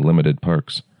diminishment of my limited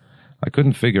perks. I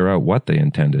couldn't figure out what they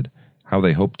intended, how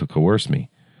they hoped to coerce me.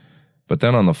 But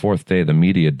then on the 4th day, the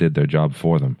media did their job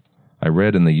for them. I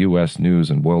read in the U.S.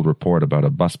 News and World Report about a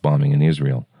bus bombing in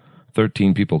Israel.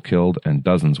 13 people killed and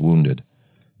dozens wounded.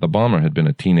 The bomber had been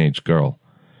a teenage girl.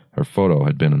 Her photo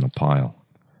had been in the pile.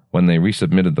 When they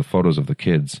resubmitted the photos of the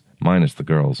kids, minus the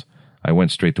girls, I went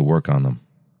straight to work on them.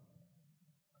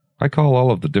 I call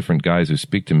all of the different guys who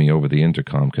speak to me over the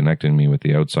intercom connecting me with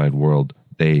the outside world,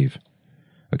 Dave.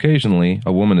 Occasionally,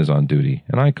 a woman is on duty,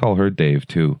 and I call her Dave,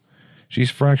 too. She's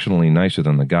fractionally nicer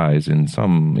than the guys in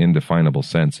some indefinable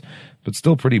sense, but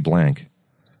still pretty blank.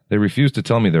 They refuse to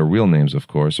tell me their real names, of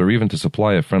course, or even to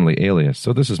supply a friendly alias,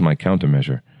 so this is my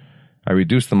countermeasure. I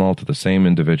reduce them all to the same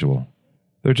individual.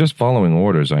 They're just following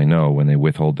orders, I know, when they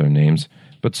withhold their names,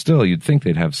 but still, you'd think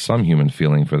they'd have some human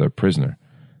feeling for their prisoner.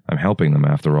 I'm helping them,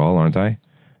 after all, aren't I?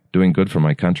 Doing good for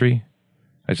my country?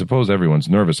 I suppose everyone's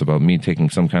nervous about me taking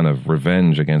some kind of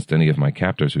revenge against any of my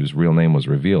captors whose real name was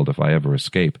revealed if I ever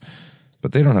escape,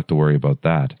 but they don't have to worry about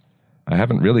that. I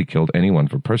haven't really killed anyone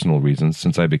for personal reasons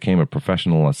since I became a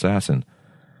professional assassin.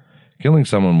 Killing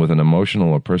someone with an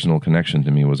emotional or personal connection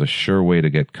to me was a sure way to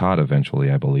get caught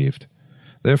eventually, I believed.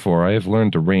 Therefore, I have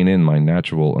learned to rein in my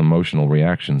natural emotional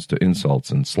reactions to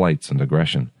insults and slights and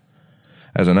aggression.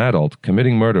 As an adult,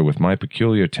 committing murder with my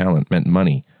peculiar talent meant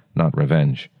money, not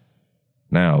revenge.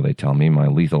 Now, they tell me, my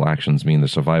lethal actions mean the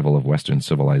survival of Western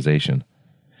civilization.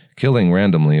 Killing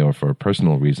randomly or for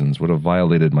personal reasons would have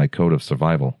violated my code of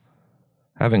survival.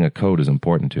 Having a code is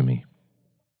important to me.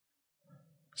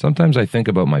 Sometimes I think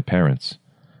about my parents.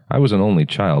 I was an only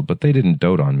child, but they didn't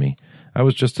dote on me. I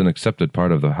was just an accepted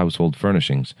part of the household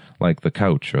furnishings, like the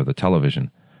couch or the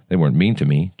television. They weren't mean to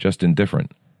me, just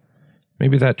indifferent.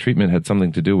 Maybe that treatment had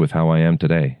something to do with how I am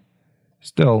today.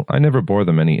 Still, I never bore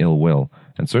them any ill will,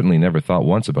 and certainly never thought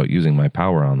once about using my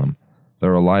power on them.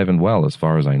 They're alive and well as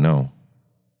far as I know.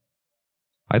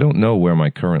 I don't know where my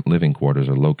current living quarters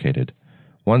are located.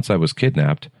 Once I was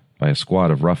kidnapped by a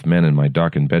squad of rough men in my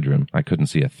darkened bedroom. I couldn't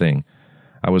see a thing.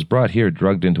 I was brought here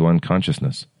drugged into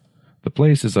unconsciousness. The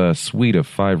place is a suite of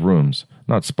 5 rooms,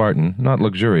 not Spartan, not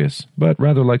luxurious, but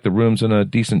rather like the rooms in a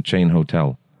decent chain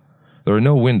hotel. There are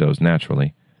no windows,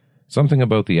 naturally. Something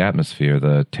about the atmosphere,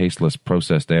 the tasteless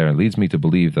processed air, leads me to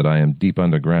believe that I am deep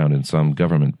underground in some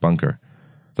government bunker.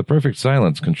 The perfect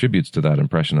silence contributes to that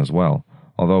impression as well,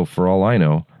 although, for all I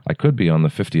know, I could be on the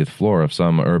 50th floor of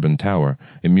some urban tower,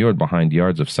 immured behind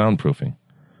yards of soundproofing,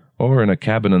 or in a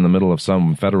cabin in the middle of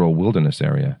some federal wilderness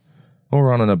area,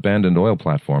 or on an abandoned oil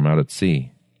platform out at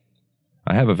sea.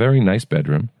 I have a very nice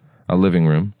bedroom, a living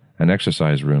room, an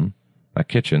exercise room, a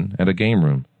kitchen, and a game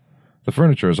room. The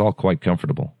furniture is all quite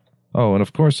comfortable. Oh, and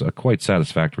of course, a quite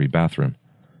satisfactory bathroom.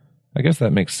 I guess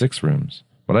that makes 6 rooms,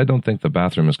 but I don't think the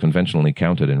bathroom is conventionally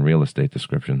counted in real estate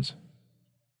descriptions.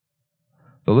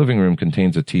 The living room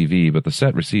contains a TV, but the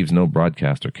set receives no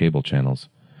broadcast or cable channels.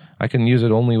 I can use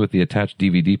it only with the attached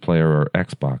DVD player or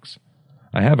Xbox.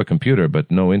 I have a computer, but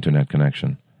no internet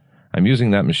connection. I'm using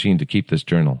that machine to keep this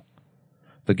journal.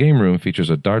 The game room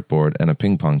features a dartboard and a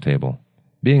ping-pong table.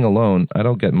 Being alone, I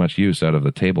don't get much use out of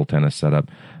the table tennis setup,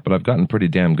 but I've gotten pretty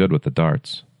damn good with the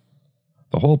darts.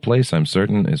 The whole place, I'm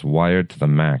certain, is wired to the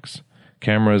max.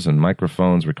 Cameras and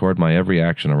microphones record my every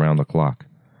action around the clock.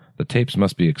 The tapes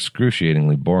must be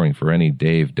excruciatingly boring for any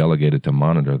Dave delegated to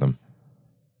monitor them.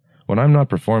 When I'm not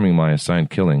performing my assigned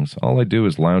killings, all I do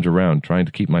is lounge around trying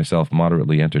to keep myself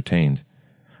moderately entertained.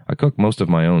 I cook most of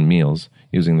my own meals,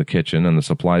 using the kitchen and the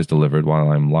supplies delivered while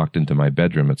I'm locked into my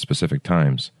bedroom at specific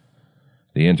times.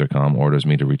 The intercom orders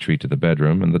me to retreat to the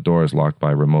bedroom, and the door is locked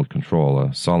by remote control,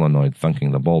 a solenoid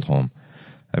thunking the bolt home.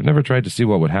 I've never tried to see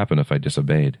what would happen if I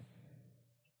disobeyed.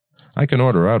 I can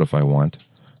order out if I want.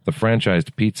 The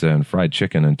franchised pizza and fried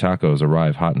chicken and tacos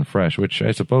arrive hot and fresh, which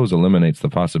I suppose eliminates the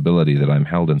possibility that I'm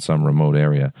held in some remote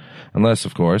area. Unless,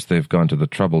 of course, they've gone to the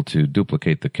trouble to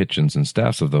duplicate the kitchens and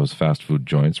staffs of those fast food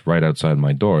joints right outside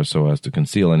my door so as to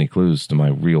conceal any clues to my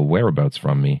real whereabouts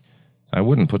from me. I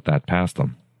wouldn't put that past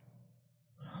them.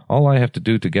 All I have to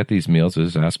do to get these meals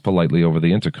is ask politely over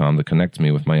the intercom that connects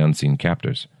me with my unseen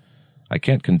captors. I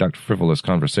can't conduct frivolous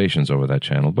conversations over that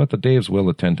channel, but the Daves will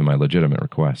attend to my legitimate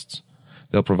requests.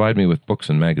 They'll provide me with books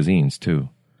and magazines, too.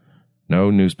 No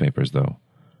newspapers, though.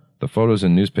 The photos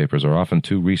in newspapers are often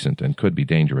too recent and could be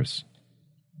dangerous.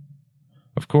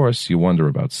 Of course, you wonder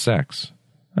about sex.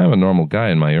 I'm a normal guy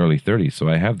in my early 30s, so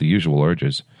I have the usual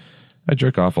urges. I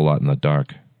jerk off a lot in the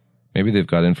dark. Maybe they've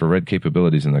got infrared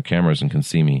capabilities in their cameras and can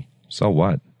see me. So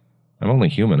what? I'm only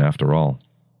human after all.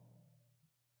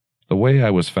 The way I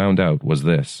was found out was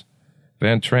this.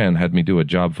 Van Tran had me do a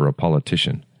job for a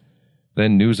politician.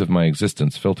 Then news of my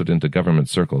existence filtered into government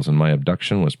circles, and my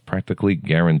abduction was practically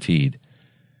guaranteed.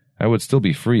 I would still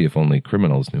be free if only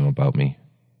criminals knew about me.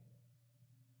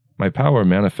 My power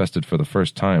manifested for the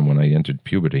first time when I entered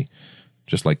puberty.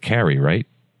 Just like Carrie, right?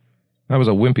 I was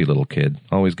a wimpy little kid,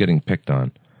 always getting picked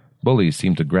on. Bullies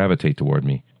seemed to gravitate toward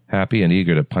me, happy and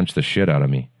eager to punch the shit out of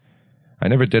me. I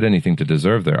never did anything to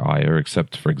deserve their ire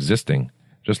except for existing,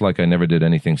 just like I never did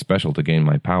anything special to gain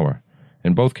my power.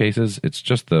 In both cases, it's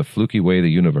just the fluky way the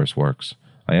universe works.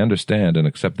 I understand and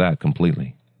accept that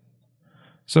completely.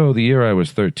 So, the year I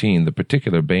was 13, the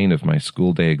particular bane of my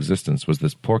school day existence was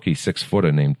this porky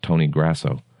 6-footer named Tony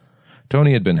Grasso.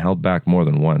 Tony had been held back more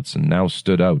than once, and now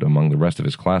stood out among the rest of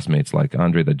his classmates like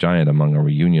Andre the Giant among a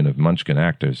reunion of Munchkin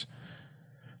actors.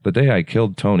 The day I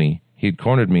killed Tony, he'd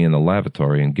cornered me in the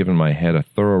lavatory and given my head a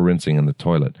thorough rinsing in the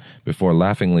toilet, before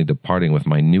laughingly departing with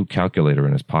my new calculator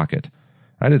in his pocket.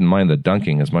 I didn't mind the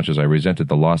dunking as much as I resented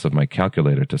the loss of my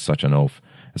calculator to such an oaf,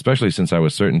 especially since I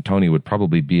was certain Tony would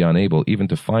probably be unable even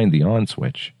to find the on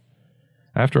switch.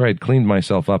 After I had cleaned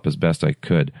myself up as best I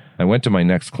could, I went to my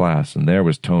next class, and there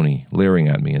was Tony, leering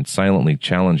at me and silently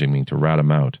challenging me to rat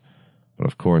him out. But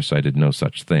of course I did no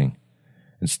such thing.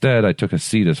 Instead, I took a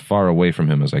seat as far away from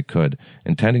him as I could,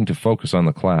 intending to focus on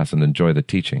the class and enjoy the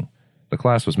teaching. The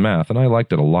class was math, and I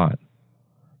liked it a lot.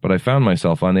 But I found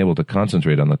myself unable to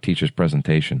concentrate on the teacher's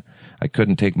presentation. I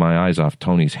couldn't take my eyes off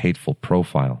Tony's hateful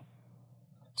profile.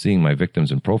 Seeing my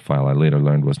victims in profile, I later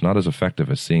learned, was not as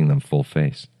effective as seeing them full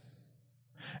face.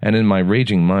 And in my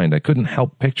raging mind, I couldn't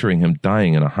help picturing him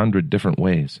dying in 100 different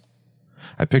ways.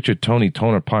 I pictured Tony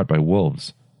torn apart by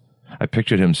wolves. I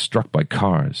pictured him struck by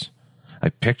cars. I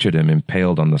pictured him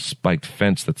impaled on the spiked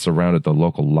fence that surrounded the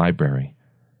local library.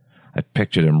 I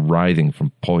pictured him writhing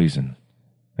from poison,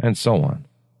 and so on.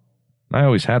 I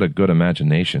always had a good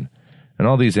imagination, and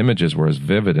all these images were as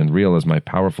vivid and real as my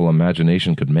powerful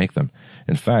imagination could make them.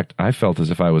 In fact, I felt as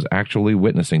if I was actually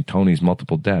witnessing Tony's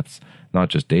multiple deaths, not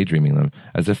just daydreaming them,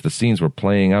 as if the scenes were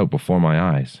playing out before my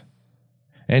eyes.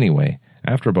 Anyway,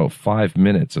 after about 5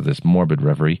 minutes of this morbid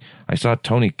reverie, I saw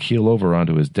Tony keel over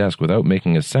onto his desk without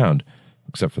making a sound,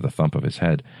 except for the thump of his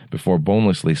head, before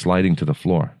bonelessly sliding to the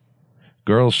floor.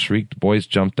 Girls shrieked, boys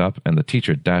jumped up, and the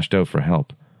teacher dashed out for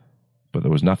help. But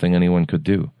there was nothing anyone could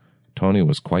do. Tony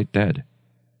was quite dead.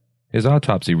 His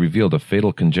autopsy revealed a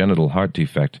fatal congenital heart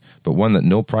defect, but one that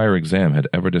no prior exam had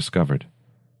ever discovered.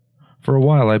 For a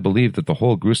while I believed that the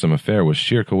whole gruesome affair was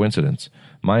sheer coincidence.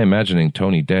 My imagining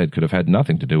Tony dead could have had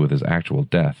nothing to do with his actual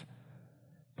death.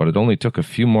 But it only took a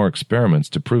few more experiments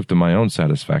to prove to my own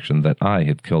satisfaction that I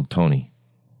had killed Tony.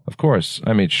 Of course,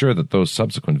 I made sure that those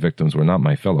subsequent victims were not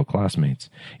my fellow classmates.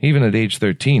 Even at age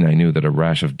 13, I knew that a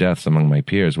rash of deaths among my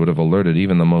peers would have alerted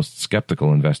even the most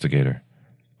skeptical investigator.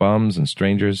 Bums and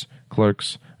strangers,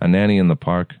 clerks, a nanny in the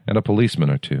park, and a policeman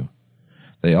or two.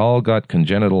 They all got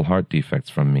congenital heart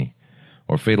defects from me,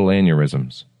 or fatal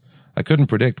aneurysms. I couldn't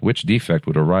predict which defect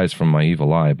would arise from my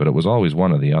evil eye, but it was always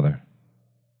one or the other.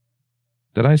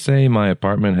 Did I say my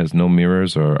apartment has no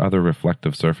mirrors or other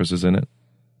reflective surfaces in it?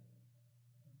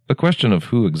 The question of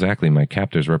who exactly my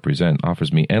captors represent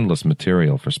offers me endless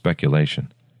material for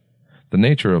speculation. The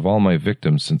nature of all my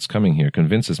victims since coming here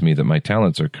convinces me that my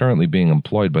talents are currently being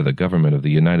employed by the government of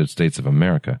the United States of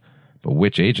America. But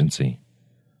which agency?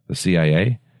 The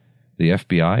CIA? The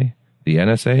FBI? The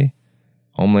NSA?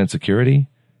 Homeland Security?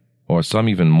 Or some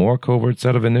even more covert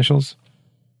set of initials?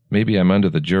 Maybe I'm under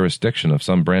the jurisdiction of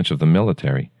some branch of the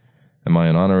military. Am I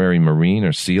an honorary Marine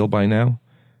or SEAL by now?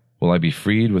 Will I be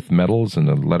freed with medals and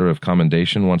a letter of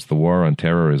commendation once the war on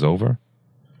terror is over?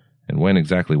 And when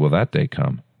exactly will that day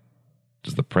come?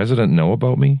 Does the president know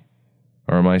about me?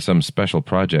 Or am I some special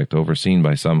project overseen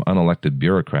by some unelected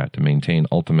bureaucrat to maintain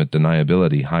ultimate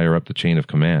deniability higher up the chain of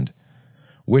command?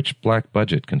 Which black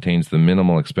budget contains the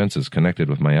minimal expenses connected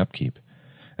with my upkeep?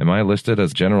 Am I listed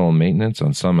as general maintenance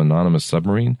on some anonymous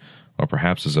submarine, or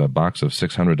perhaps as a box of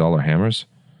 $600 hammers?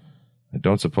 I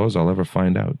don't suppose I'll ever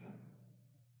find out.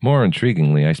 More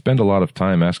intriguingly, I spend a lot of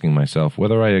time asking myself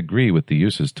whether I agree with the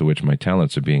uses to which my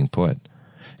talents are being put.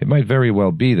 It might very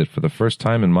well be that for the first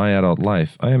time in my adult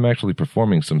life, I am actually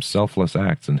performing some selfless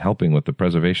acts and helping with the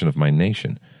preservation of my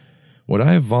nation. Would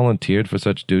I have volunteered for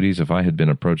such duties if I had been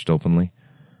approached openly?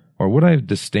 Or would I have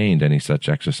disdained any such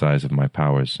exercise of my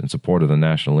powers in support of the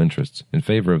national interests in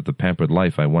favor of the pampered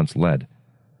life I once led?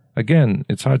 Again,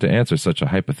 it's hard to answer such a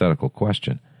hypothetical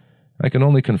question. I can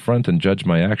only confront and judge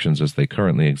my actions as they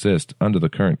currently exist under the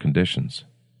current conditions.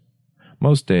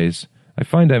 Most days, I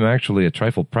find I'm actually a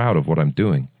trifle proud of what I'm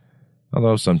doing,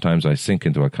 although sometimes I sink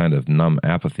into a kind of numb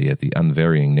apathy at the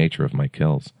unvarying nature of my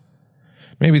kills.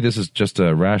 Maybe this is just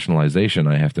a rationalization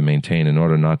I have to maintain in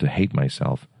order not to hate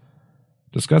myself.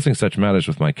 Discussing such matters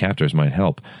with my captors might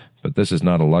help, but this is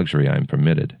not a luxury I am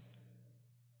permitted.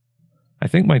 I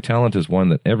think my talent is one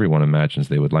that everyone imagines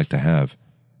they would like to have,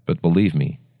 but believe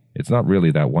me, it's not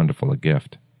really that wonderful a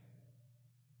gift.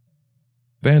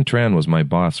 Van Tran was my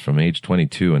boss from age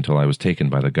 22 until I was taken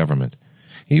by the government.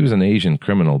 He was an Asian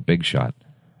criminal big shot.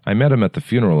 I met him at the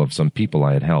funeral of some people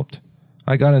I had helped.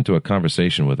 I got into a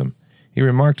conversation with him. He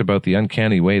remarked about the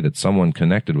uncanny way that someone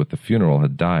connected with the funeral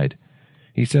had died.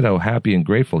 He said how happy and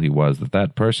grateful he was that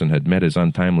that person had met his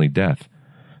untimely death.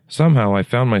 Somehow I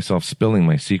found myself spilling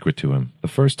my secret to him, the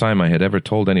first time I had ever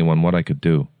told anyone what I could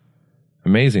do.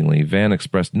 Amazingly, Van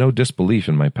expressed no disbelief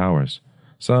in my powers.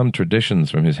 Some traditions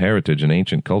from his heritage and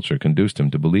ancient culture conduced him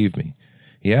to believe me.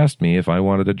 He asked me if I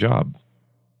wanted a job.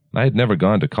 I had never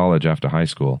gone to college after high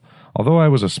school. Although I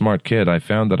was a smart kid, I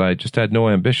found that I just had no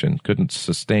ambition, couldn't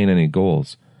sustain any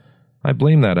goals. I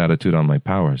blamed that attitude on my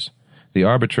powers. The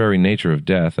arbitrary nature of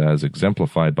death, as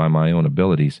exemplified by my own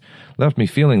abilities, left me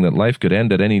feeling that life could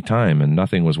end at any time and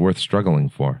nothing was worth struggling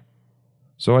for.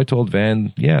 So I told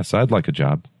Van, yes, I'd like a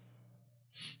job.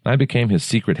 I became his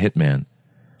secret hitman.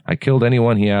 I killed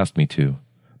anyone he asked me to,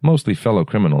 mostly fellow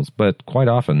criminals, but quite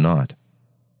often not.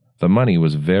 The money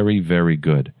was very, very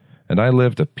good, and I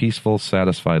lived a peaceful,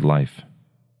 satisfied life.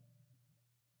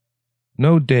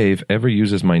 No Dave ever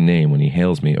uses my name when he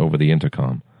hails me over the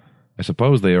intercom. I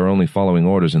suppose they are only following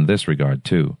orders in this regard,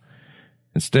 too.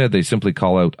 Instead, they simply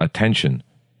call out, "Attention!"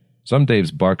 Some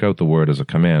Daves bark out the word as a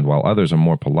command, while others are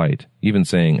more polite, even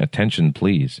saying, "Attention,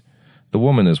 please." The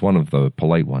woman is one of the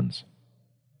polite ones.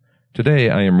 Today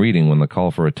I am reading when the call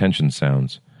for attention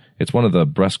sounds. It's one of the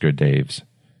brusquer Daves.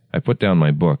 I put down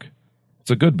my book.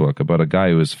 It's a good book about a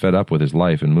guy who is fed up with his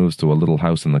life and moves to a little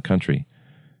house in the country.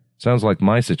 Sounds like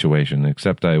my situation,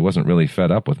 except I wasn't really fed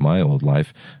up with my old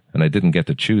life, and I didn't get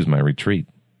to choose my retreat.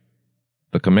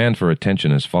 The command for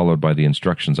attention is followed by the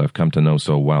instructions I've come to know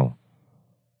so well.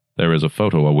 There is a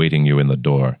photo awaiting you in the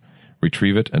door.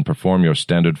 Retrieve it and perform your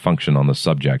standard function on the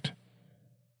subject.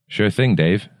 Sure thing,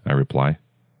 Dave, I reply.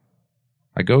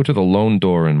 I go to the lone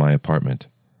door in my apartment.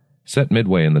 Set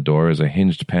midway in the door is a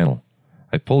hinged panel.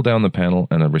 I pull down the panel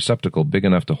and a receptacle big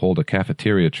enough to hold a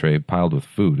cafeteria tray piled with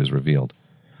food is revealed.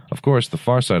 Of course, the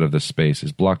far side of this space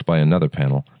is blocked by another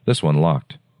panel, this one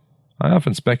locked. I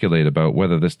often speculate about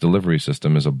whether this delivery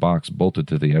system is a box bolted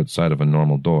to the outside of a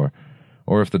normal door,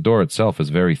 or if the door itself is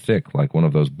very thick like one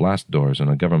of those blast doors in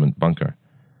a government bunker.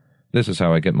 This is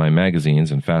how I get my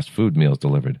magazines and fast food meals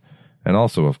delivered, and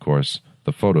also, of course,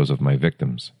 the photos of my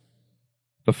victims.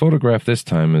 The photograph this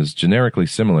time is generically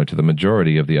similar to the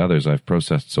majority of the others I've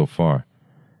processed so far.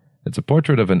 It's a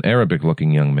portrait of an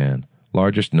Arabic-looking young man,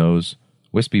 largish nose,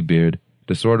 wispy beard,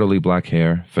 disorderly black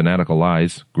hair, fanatical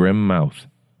eyes, grim mouth.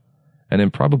 An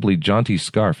improbably jaunty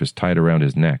scarf is tied around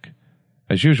his neck.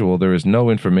 As usual, there is no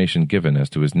information given as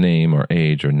to his name or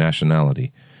age or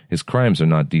nationality. His crimes are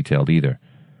not detailed either.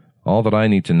 All that I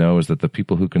need to know is that the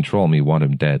people who control me want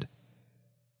him dead.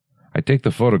 I take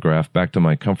the photograph back to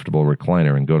my comfortable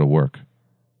recliner and go to work.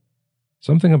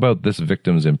 Something about this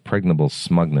victim's impregnable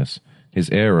smugness, his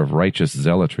air of righteous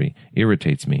zealotry,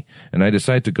 irritates me, and I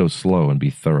decide to go slow and be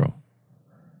thorough.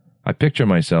 I picture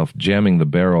myself jamming the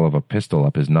barrel of a pistol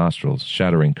up his nostrils,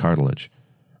 shattering cartilage.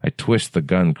 I twist the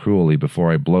gun cruelly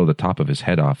before I blow the top of his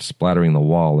head off, splattering the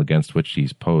wall against which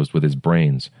he's posed with his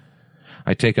brains.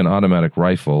 I take an automatic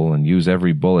rifle and use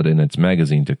every bullet in its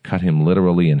magazine to cut him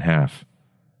literally in half.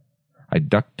 I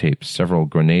duct tape several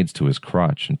grenades to his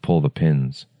crotch and pull the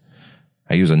pins.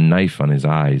 I use a knife on his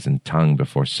eyes and tongue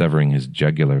before severing his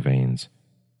jugular veins,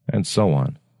 and so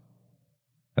on.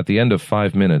 At the end of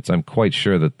 5 minutes, I'm quite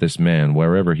sure that this man,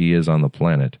 wherever he is on the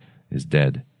planet, is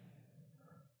dead.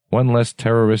 One less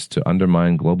terrorist to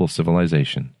undermine global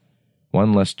civilization.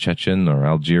 One less Chechen or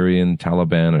Algerian,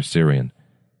 Taliban or Syrian.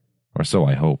 Or so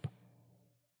I hope.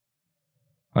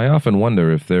 I often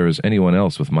wonder if there is anyone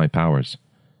else with my powers.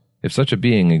 If such a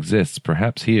being exists,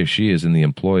 perhaps he or she is in the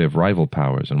employ of rival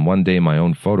powers, and one day my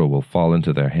own photo will fall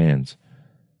into their hands.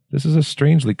 This is a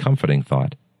strangely comforting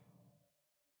thought.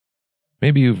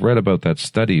 Maybe you've read about that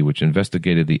study which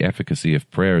investigated the efficacy of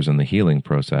prayers in the healing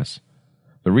process.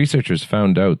 The researchers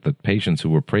found out that patients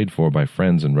who were prayed for by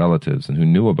friends and relatives and who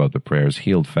knew about the prayers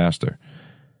healed faster.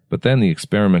 But then the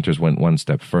experimenters went one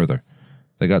step further.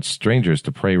 They got strangers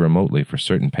to pray remotely for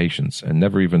certain patients and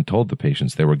never even told the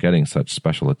patients they were getting such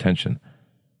special attention.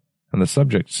 And the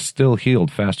subjects still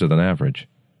healed faster than average.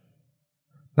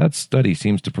 That study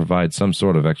seems to provide some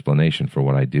sort of explanation for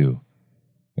what I do.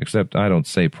 Except I don't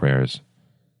say prayers,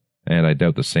 and I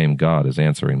doubt the same God is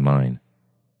answering mine.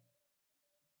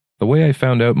 The way I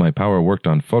found out my power worked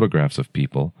on photographs of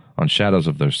people, on shadows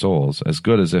of their souls, as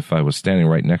good as if I was standing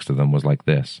right next to them, was like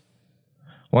this.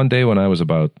 One day when I was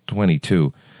about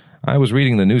 22, I was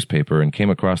reading the newspaper and came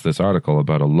across this article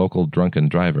about a local drunken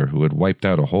driver who had wiped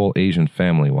out a whole Asian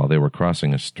family while they were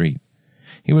crossing a street.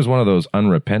 He was one of those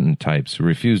unrepentant types who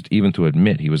refused even to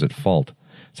admit he was at fault,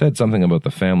 said something about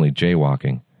the family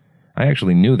jaywalking. I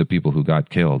actually knew the people who got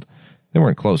killed. They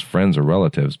weren't close friends or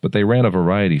relatives, but they ran a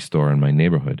variety store in my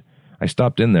neighborhood. I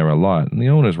stopped in there a lot, and the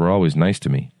owners were always nice to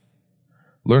me.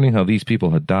 Learning how these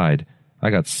people had died, I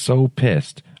got so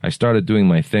pissed, I started doing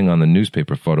my thing on the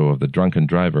newspaper photo of the drunken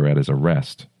driver at his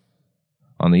arrest.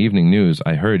 On the evening news,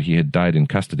 I heard he had died in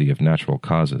custody of natural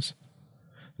causes.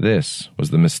 This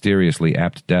was the mysteriously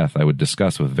apt death I would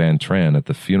discuss with Van Tran at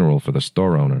the funeral for the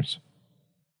store owners.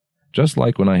 Just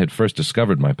like when I had first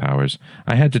discovered my powers,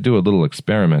 I had to do a little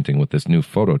experimenting with this new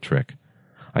photo trick.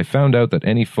 I found out that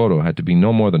any photo had to be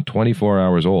no more than 24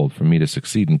 hours old for me to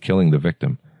succeed in killing the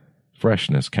victim.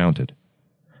 Freshness counted.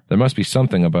 There must be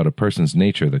something about a person's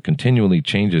nature that continually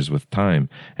changes with time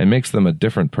and makes them a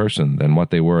different person than what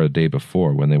they were a day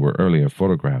before when they were earlier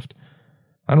photographed.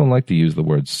 I don't like to use the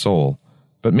word soul,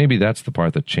 but maybe that's the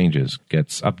part that changes,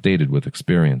 gets updated with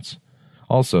experience.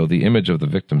 Also, the image of the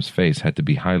victim's face had to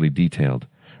be highly detailed.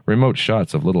 Remote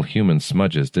shots of little human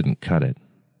smudges didn't cut it.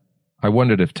 I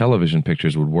wondered if television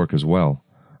pictures would work as well.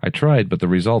 I tried, but the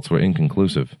results were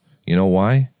inconclusive. You know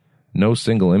why? No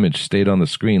single image stayed on the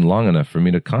screen long enough for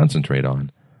me to concentrate on.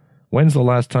 When's the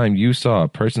last time you saw a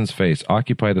person's face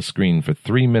occupy the screen for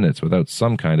 3 minutes without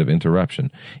some kind of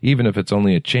interruption, even if it's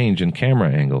only a change in camera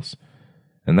angles?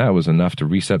 And that was enough to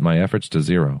reset my efforts to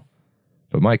 0.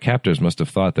 But my captors must have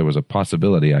thought there was a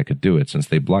possibility I could do it since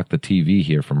they blocked the TV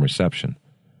here from reception.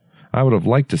 I would have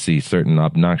liked to see certain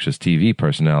obnoxious TV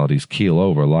personalities keel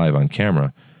over live on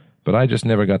camera, but I just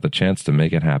never got the chance to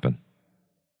make it happen.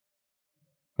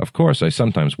 Of course, I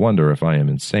sometimes wonder if I am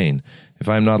insane, if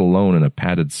I am not alone in a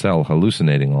padded cell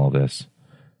hallucinating all this.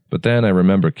 But then I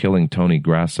remember killing Tony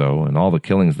Grasso and all the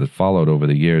killings that followed over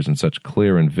the years in such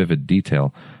clear and vivid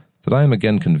detail that I am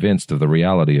again convinced of the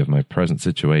reality of my present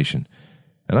situation,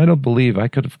 and I don't believe I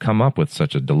could have come up with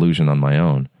such a delusion on my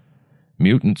own.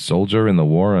 Mutant soldier in the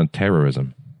war on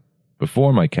terrorism.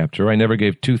 Before my capture, I never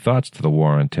gave 2 thoughts to the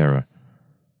war on terror.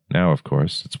 Now, of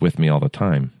course, it's with me all the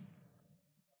time.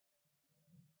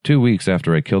 2 weeks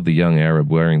after I killed the young Arab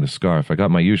wearing the scarf, I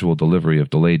got my usual delivery of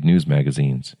delayed news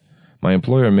magazines. My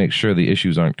employer makes sure the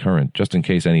issues aren't current, just in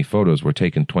case any photos were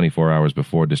taken 24 hours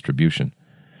before distribution.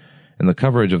 In the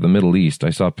coverage of the Middle East,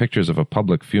 I saw pictures of a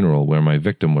public funeral where my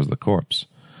victim was the corpse.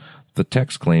 The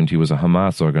text claimed he was a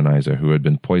Hamas organizer who had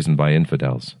been poisoned by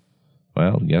infidels.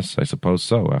 Well, yes, I suppose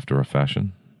so, after a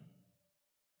fashion.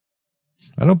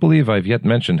 I don't believe I've yet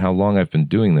mentioned how long I've been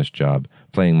doing this job,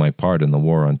 playing my part in the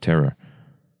war on terror.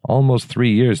 Almost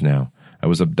 3 years now. I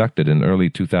was abducted in early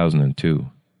 2002.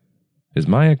 Is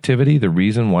my activity the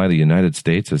reason why the United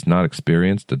States has not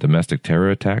experienced a domestic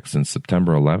terror attack since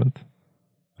September 11th?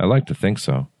 I like to think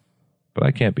so, but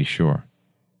I can't be sure.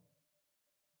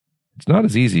 It's not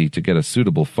as easy to get a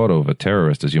suitable photo of a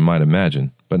terrorist as you might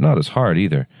imagine, but not as hard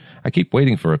either. I keep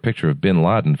waiting for a picture of bin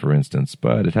Laden, for instance,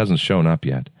 but it hasn't shown up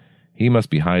yet. He must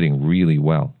be hiding really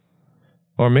well.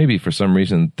 Or maybe for some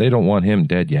reason they don't want him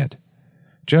dead yet.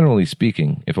 Generally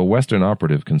speaking, if a Western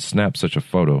operative can snap such a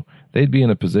photo, they'd be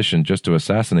in a position just to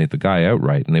assassinate the guy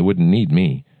outright and they wouldn't need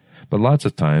me. But lots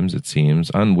of times, it seems,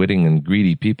 unwitting and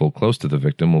greedy people close to the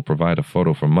victim will provide a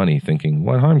photo for money thinking,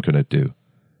 what harm could it do?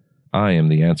 I am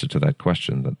the answer to that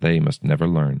question that they must never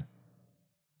learn.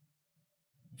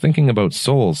 Thinking about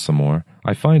souls some more,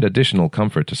 I find additional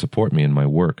comfort to support me in my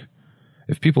work.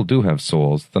 If people do have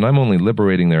souls, then I'm only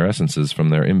liberating their essences from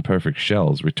their imperfect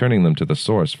shells, returning them to the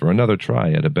source for another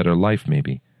try at a better life,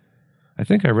 maybe. I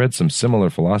think I read some similar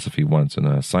philosophy once in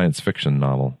a science fiction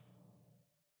novel.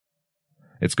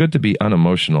 It's good to be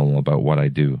unemotional about what I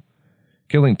do.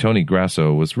 Killing Tony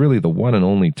Grasso was really the one and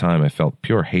only time I felt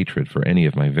pure hatred for any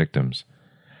of my victims.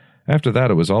 After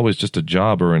that, it was always just a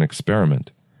job or an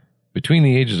experiment. Between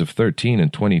the ages of 13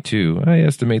 and 22, I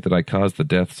estimate that I caused the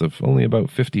deaths of only about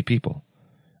 50 people.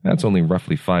 That's only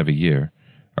roughly 5 a year,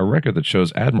 a record that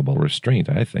shows admirable restraint,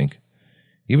 I think.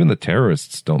 Even the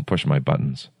terrorists don't push my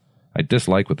buttons. I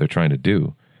dislike what they're trying to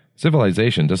do.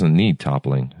 Civilization doesn't need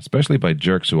toppling, especially by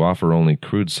jerks who offer only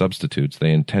crude substitutes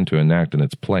they intend to enact in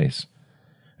its place.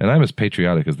 And I'm as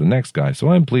patriotic as the next guy, so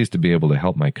I'm pleased to be able to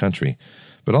help my country.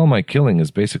 But all my killing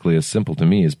is basically as simple to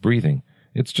me as breathing.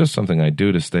 It's just something I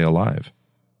do to stay alive.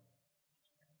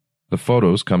 The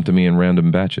photos come to me in random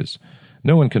batches.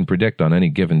 No one can predict on any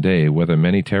given day whether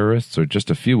many terrorists or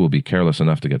just a few will be careless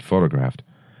enough to get photographed.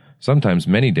 Sometimes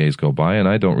many days go by and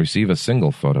I don't receive a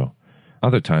single photo.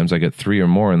 Other times I get 3 or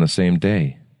more in the same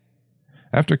day.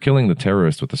 After killing the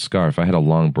terrorist with the scarf, I had a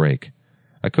long break.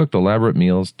 I cooked elaborate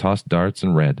meals, tossed darts,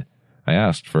 and read. I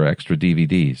asked for extra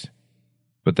DVDs.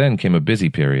 But then came a busy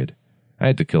period. I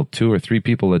had to kill 2 or 3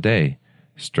 people a day.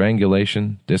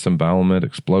 Strangulation, disembowelment,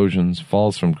 explosions,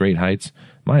 falls from great heights.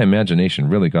 My imagination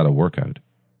really got a workout.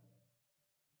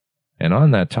 And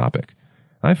on that topic,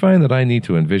 I find that I need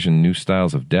to envision new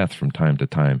styles of death from time to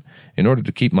time in order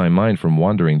to keep my mind from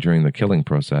wandering during the killing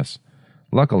process.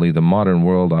 Luckily, the modern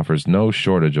world offers no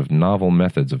shortage of novel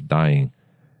methods of dying.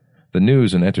 The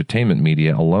news and entertainment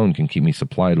media alone can keep me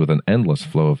supplied with an endless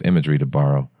flow of imagery to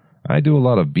borrow. I do a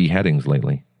lot of beheadings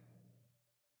lately.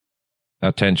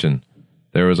 Attention!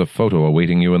 There is a photo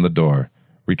awaiting you in the door.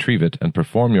 Retrieve it and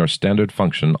perform your standard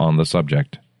function on the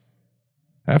subject.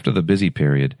 After the busy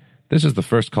period, this is the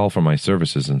first call for my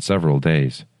services in several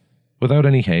days. Without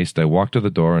any haste, I walk to the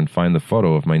door and find the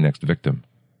photo of my next victim.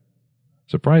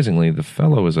 Surprisingly, the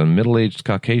fellow is a middle-aged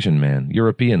Caucasian man,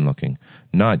 European-looking,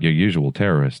 not your usual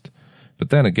terrorist. But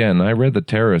then again, I read that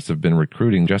terrorists have been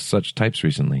recruiting just such types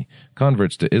recently,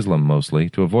 converts to Islam mostly,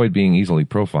 to avoid being easily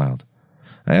profiled.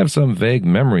 I have some vague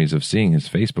memories of seeing his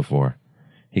face before.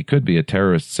 He could be a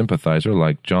terrorist sympathizer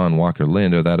like John Walker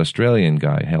Lind or that Australian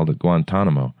guy held at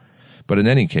Guantanamo. But in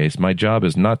any case, my job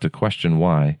is not to question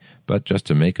why, but just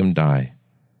to make him die.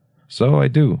 So I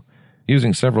do,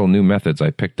 using several new methods I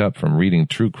picked up from reading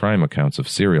true crime accounts of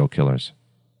serial killers.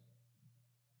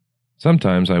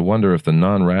 Sometimes I wonder if the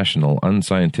non-rational,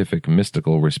 unscientific,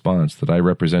 mystical response that I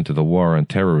represent to the war on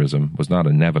terrorism was not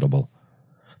inevitable.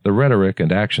 The rhetoric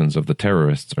and actions of the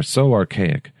terrorists are so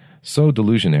archaic, so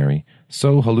delusionary,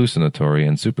 so hallucinatory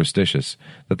and superstitious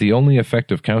that the only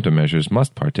effective countermeasures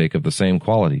must partake of the same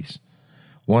qualities.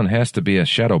 One has to be a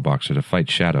shadow boxer to fight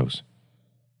shadows.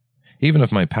 Even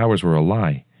if my powers were a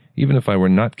lie, even if I were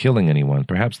not killing anyone,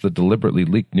 perhaps the deliberately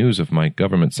leaked news of my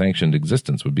government-sanctioned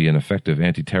existence would be an effective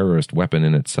anti-terrorist weapon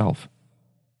in itself.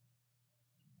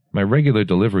 My regular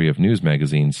delivery of news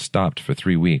magazines stopped for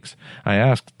 3 weeks. I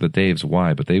asked the Daves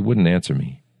why, but they wouldn't answer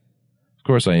me. Of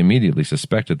course, I immediately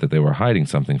suspected that they were hiding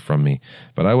something from me,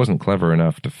 but I wasn't clever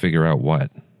enough to figure out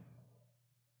what.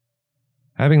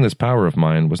 Having this power of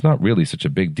mine was not really such a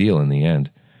big deal in the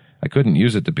end. I couldn't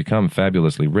use it to become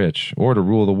fabulously rich or to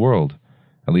rule the world.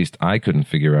 At least I couldn't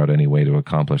figure out any way to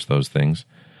accomplish those things.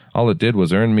 All it did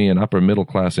was earn me an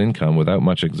upper-middle-class income without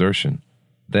much exertion.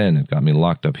 Then it got me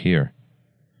locked up here.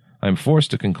 I'm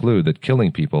forced to conclude that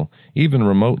killing people, even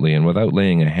remotely and without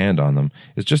laying a hand on them,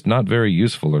 is just not very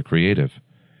useful or creative.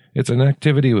 It's an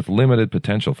activity with limited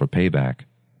potential for payback.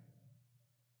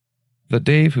 The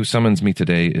Dave who summons me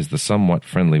today is the somewhat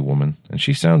friendly woman, and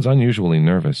she sounds unusually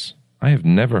nervous. I have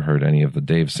never heard any of the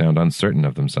Daves sound uncertain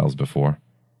of themselves before.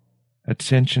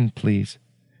 Attention, please.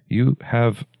 You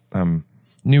have,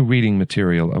 new reading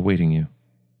material awaiting you.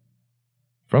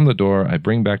 From the door, I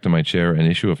bring back to my chair an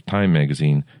issue of Time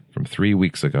magazine from 3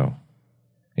 weeks ago.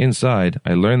 Inside,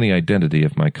 I learn the identity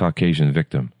of my Caucasian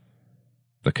victim,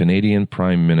 the Canadian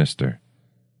Prime Minister.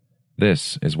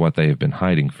 This is what they have been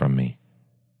hiding from me.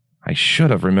 I should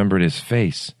have remembered his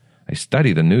face. I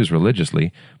study the news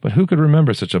religiously, but who could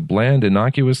remember such a bland,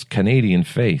 innocuous Canadian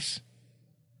face?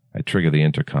 I trigger the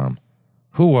intercom.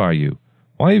 Who are you?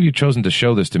 Why have you chosen to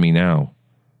show this to me now?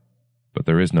 But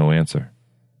there is no answer.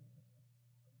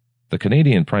 The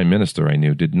Canadian Prime Minister I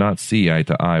knew did not see eye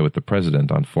to eye with the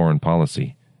President on foreign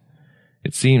policy.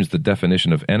 It seems the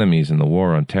definition of enemies in the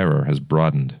war on terror has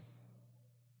broadened.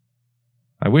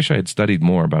 I wish I had studied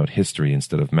more about history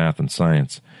instead of math and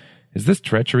science. Is this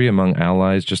treachery among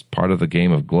allies just part of the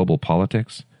game of global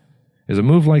politics? Is a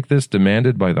move like this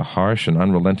demanded by the harsh and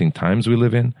unrelenting times we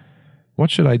live in? What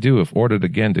should I do if ordered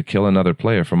again to kill another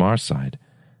player from our side?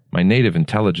 My native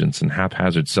intelligence and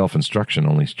haphazard self-instruction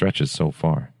only stretches so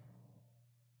far.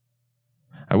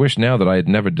 I wish now that I had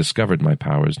never discovered my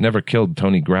powers, never killed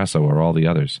Tony Grasso or all the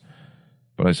others.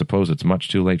 But I suppose it's much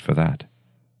too late for that.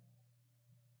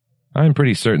 I am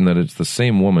pretty certain that it's the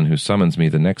same woman who summons me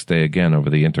the next day again over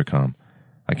the intercom.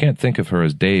 I can't think of her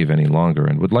as Dave any longer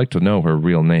and would like to know her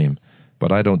real name,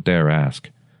 but I don't dare ask.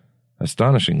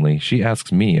 Astonishingly, she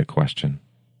asks me a question.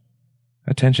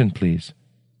 Attention, please.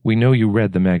 We know you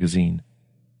read the magazine.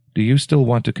 Do you still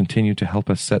want to continue to help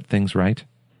us set things right?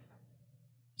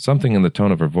 Something in the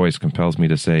tone of her voice compels me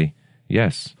to say,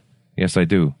 Yes, I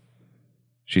do.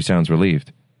 She sounds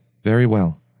relieved. Very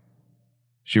well.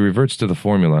 She reverts to the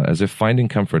formula as if finding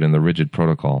comfort in the rigid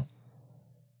protocol.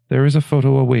 There is a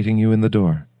photo awaiting you in the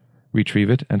door. Retrieve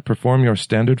it and perform your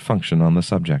standard function on the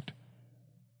subject.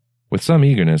 With some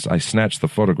eagerness, I snatch the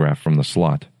photograph from the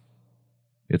slot.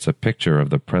 It's a picture of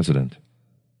the President.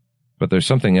 But there's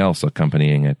something else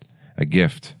accompanying it, a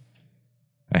gift.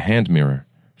 A hand mirror,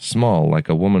 small like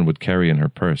a woman would carry in her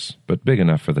purse, but big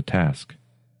enough for the task.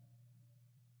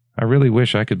 I really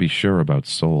wish I could be sure about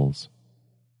souls.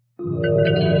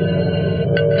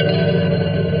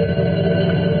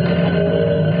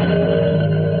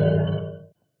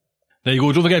 There you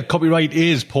go. Don't forget, copyright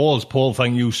is Paul's. Paul,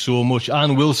 thank you so much.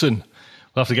 And Wilson,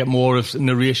 we'll have to get more of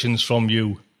narrations from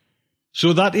you.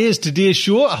 So that is today's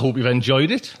show. I hope you've enjoyed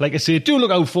it. Like I say, do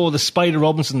look out for the Spider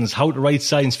Robinsons, How to Write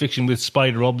Science Fiction with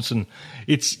Spider Robinson.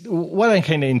 It's what I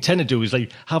kind of intend to do is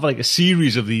have a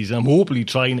series of these. And I'm hopefully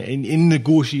trying in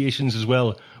negotiations as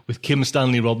well with Kim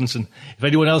Stanley Robinson. If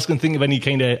anyone else can think of any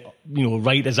kind of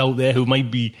writers out there who might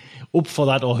be up for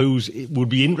that or would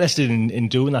be interested in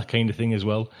doing that kind of thing as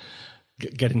well,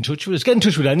 get in touch with us. Get in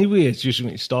touch with anyway. It's just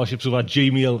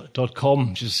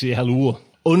StarShipSofa@gmail.com. Just say hello.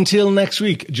 Until next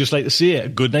week, just like to say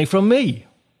good night from me.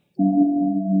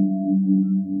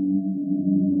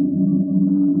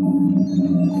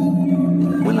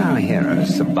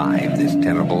 adventurers survive this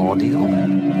terrible ordeal?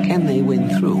 Can they win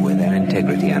through with their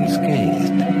integrity unscathed?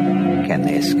 Can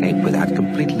they escape without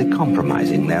completely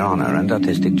compromising their honor and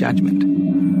artistic judgment?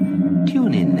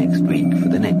 Tune in next week for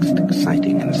the next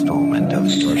exciting installment of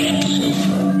Starship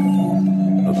Sofa.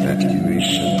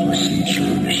 Evacuation procedure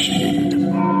initiated.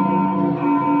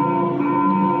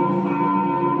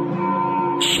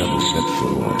 Shuttle set for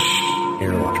launch.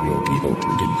 Airlock will be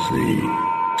opened in 3,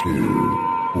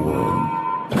 2, 1.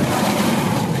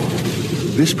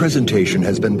 This presentation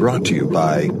has been brought to you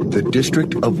by the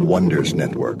District of Wonders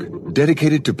Network,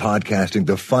 dedicated to podcasting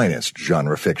the finest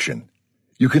genre fiction.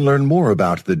 You can learn more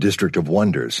about the District of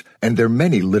Wonders and their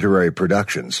many literary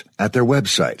productions at their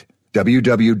website,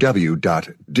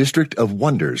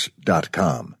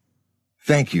 www.districtofwonders.com.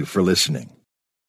 Thank you for listening.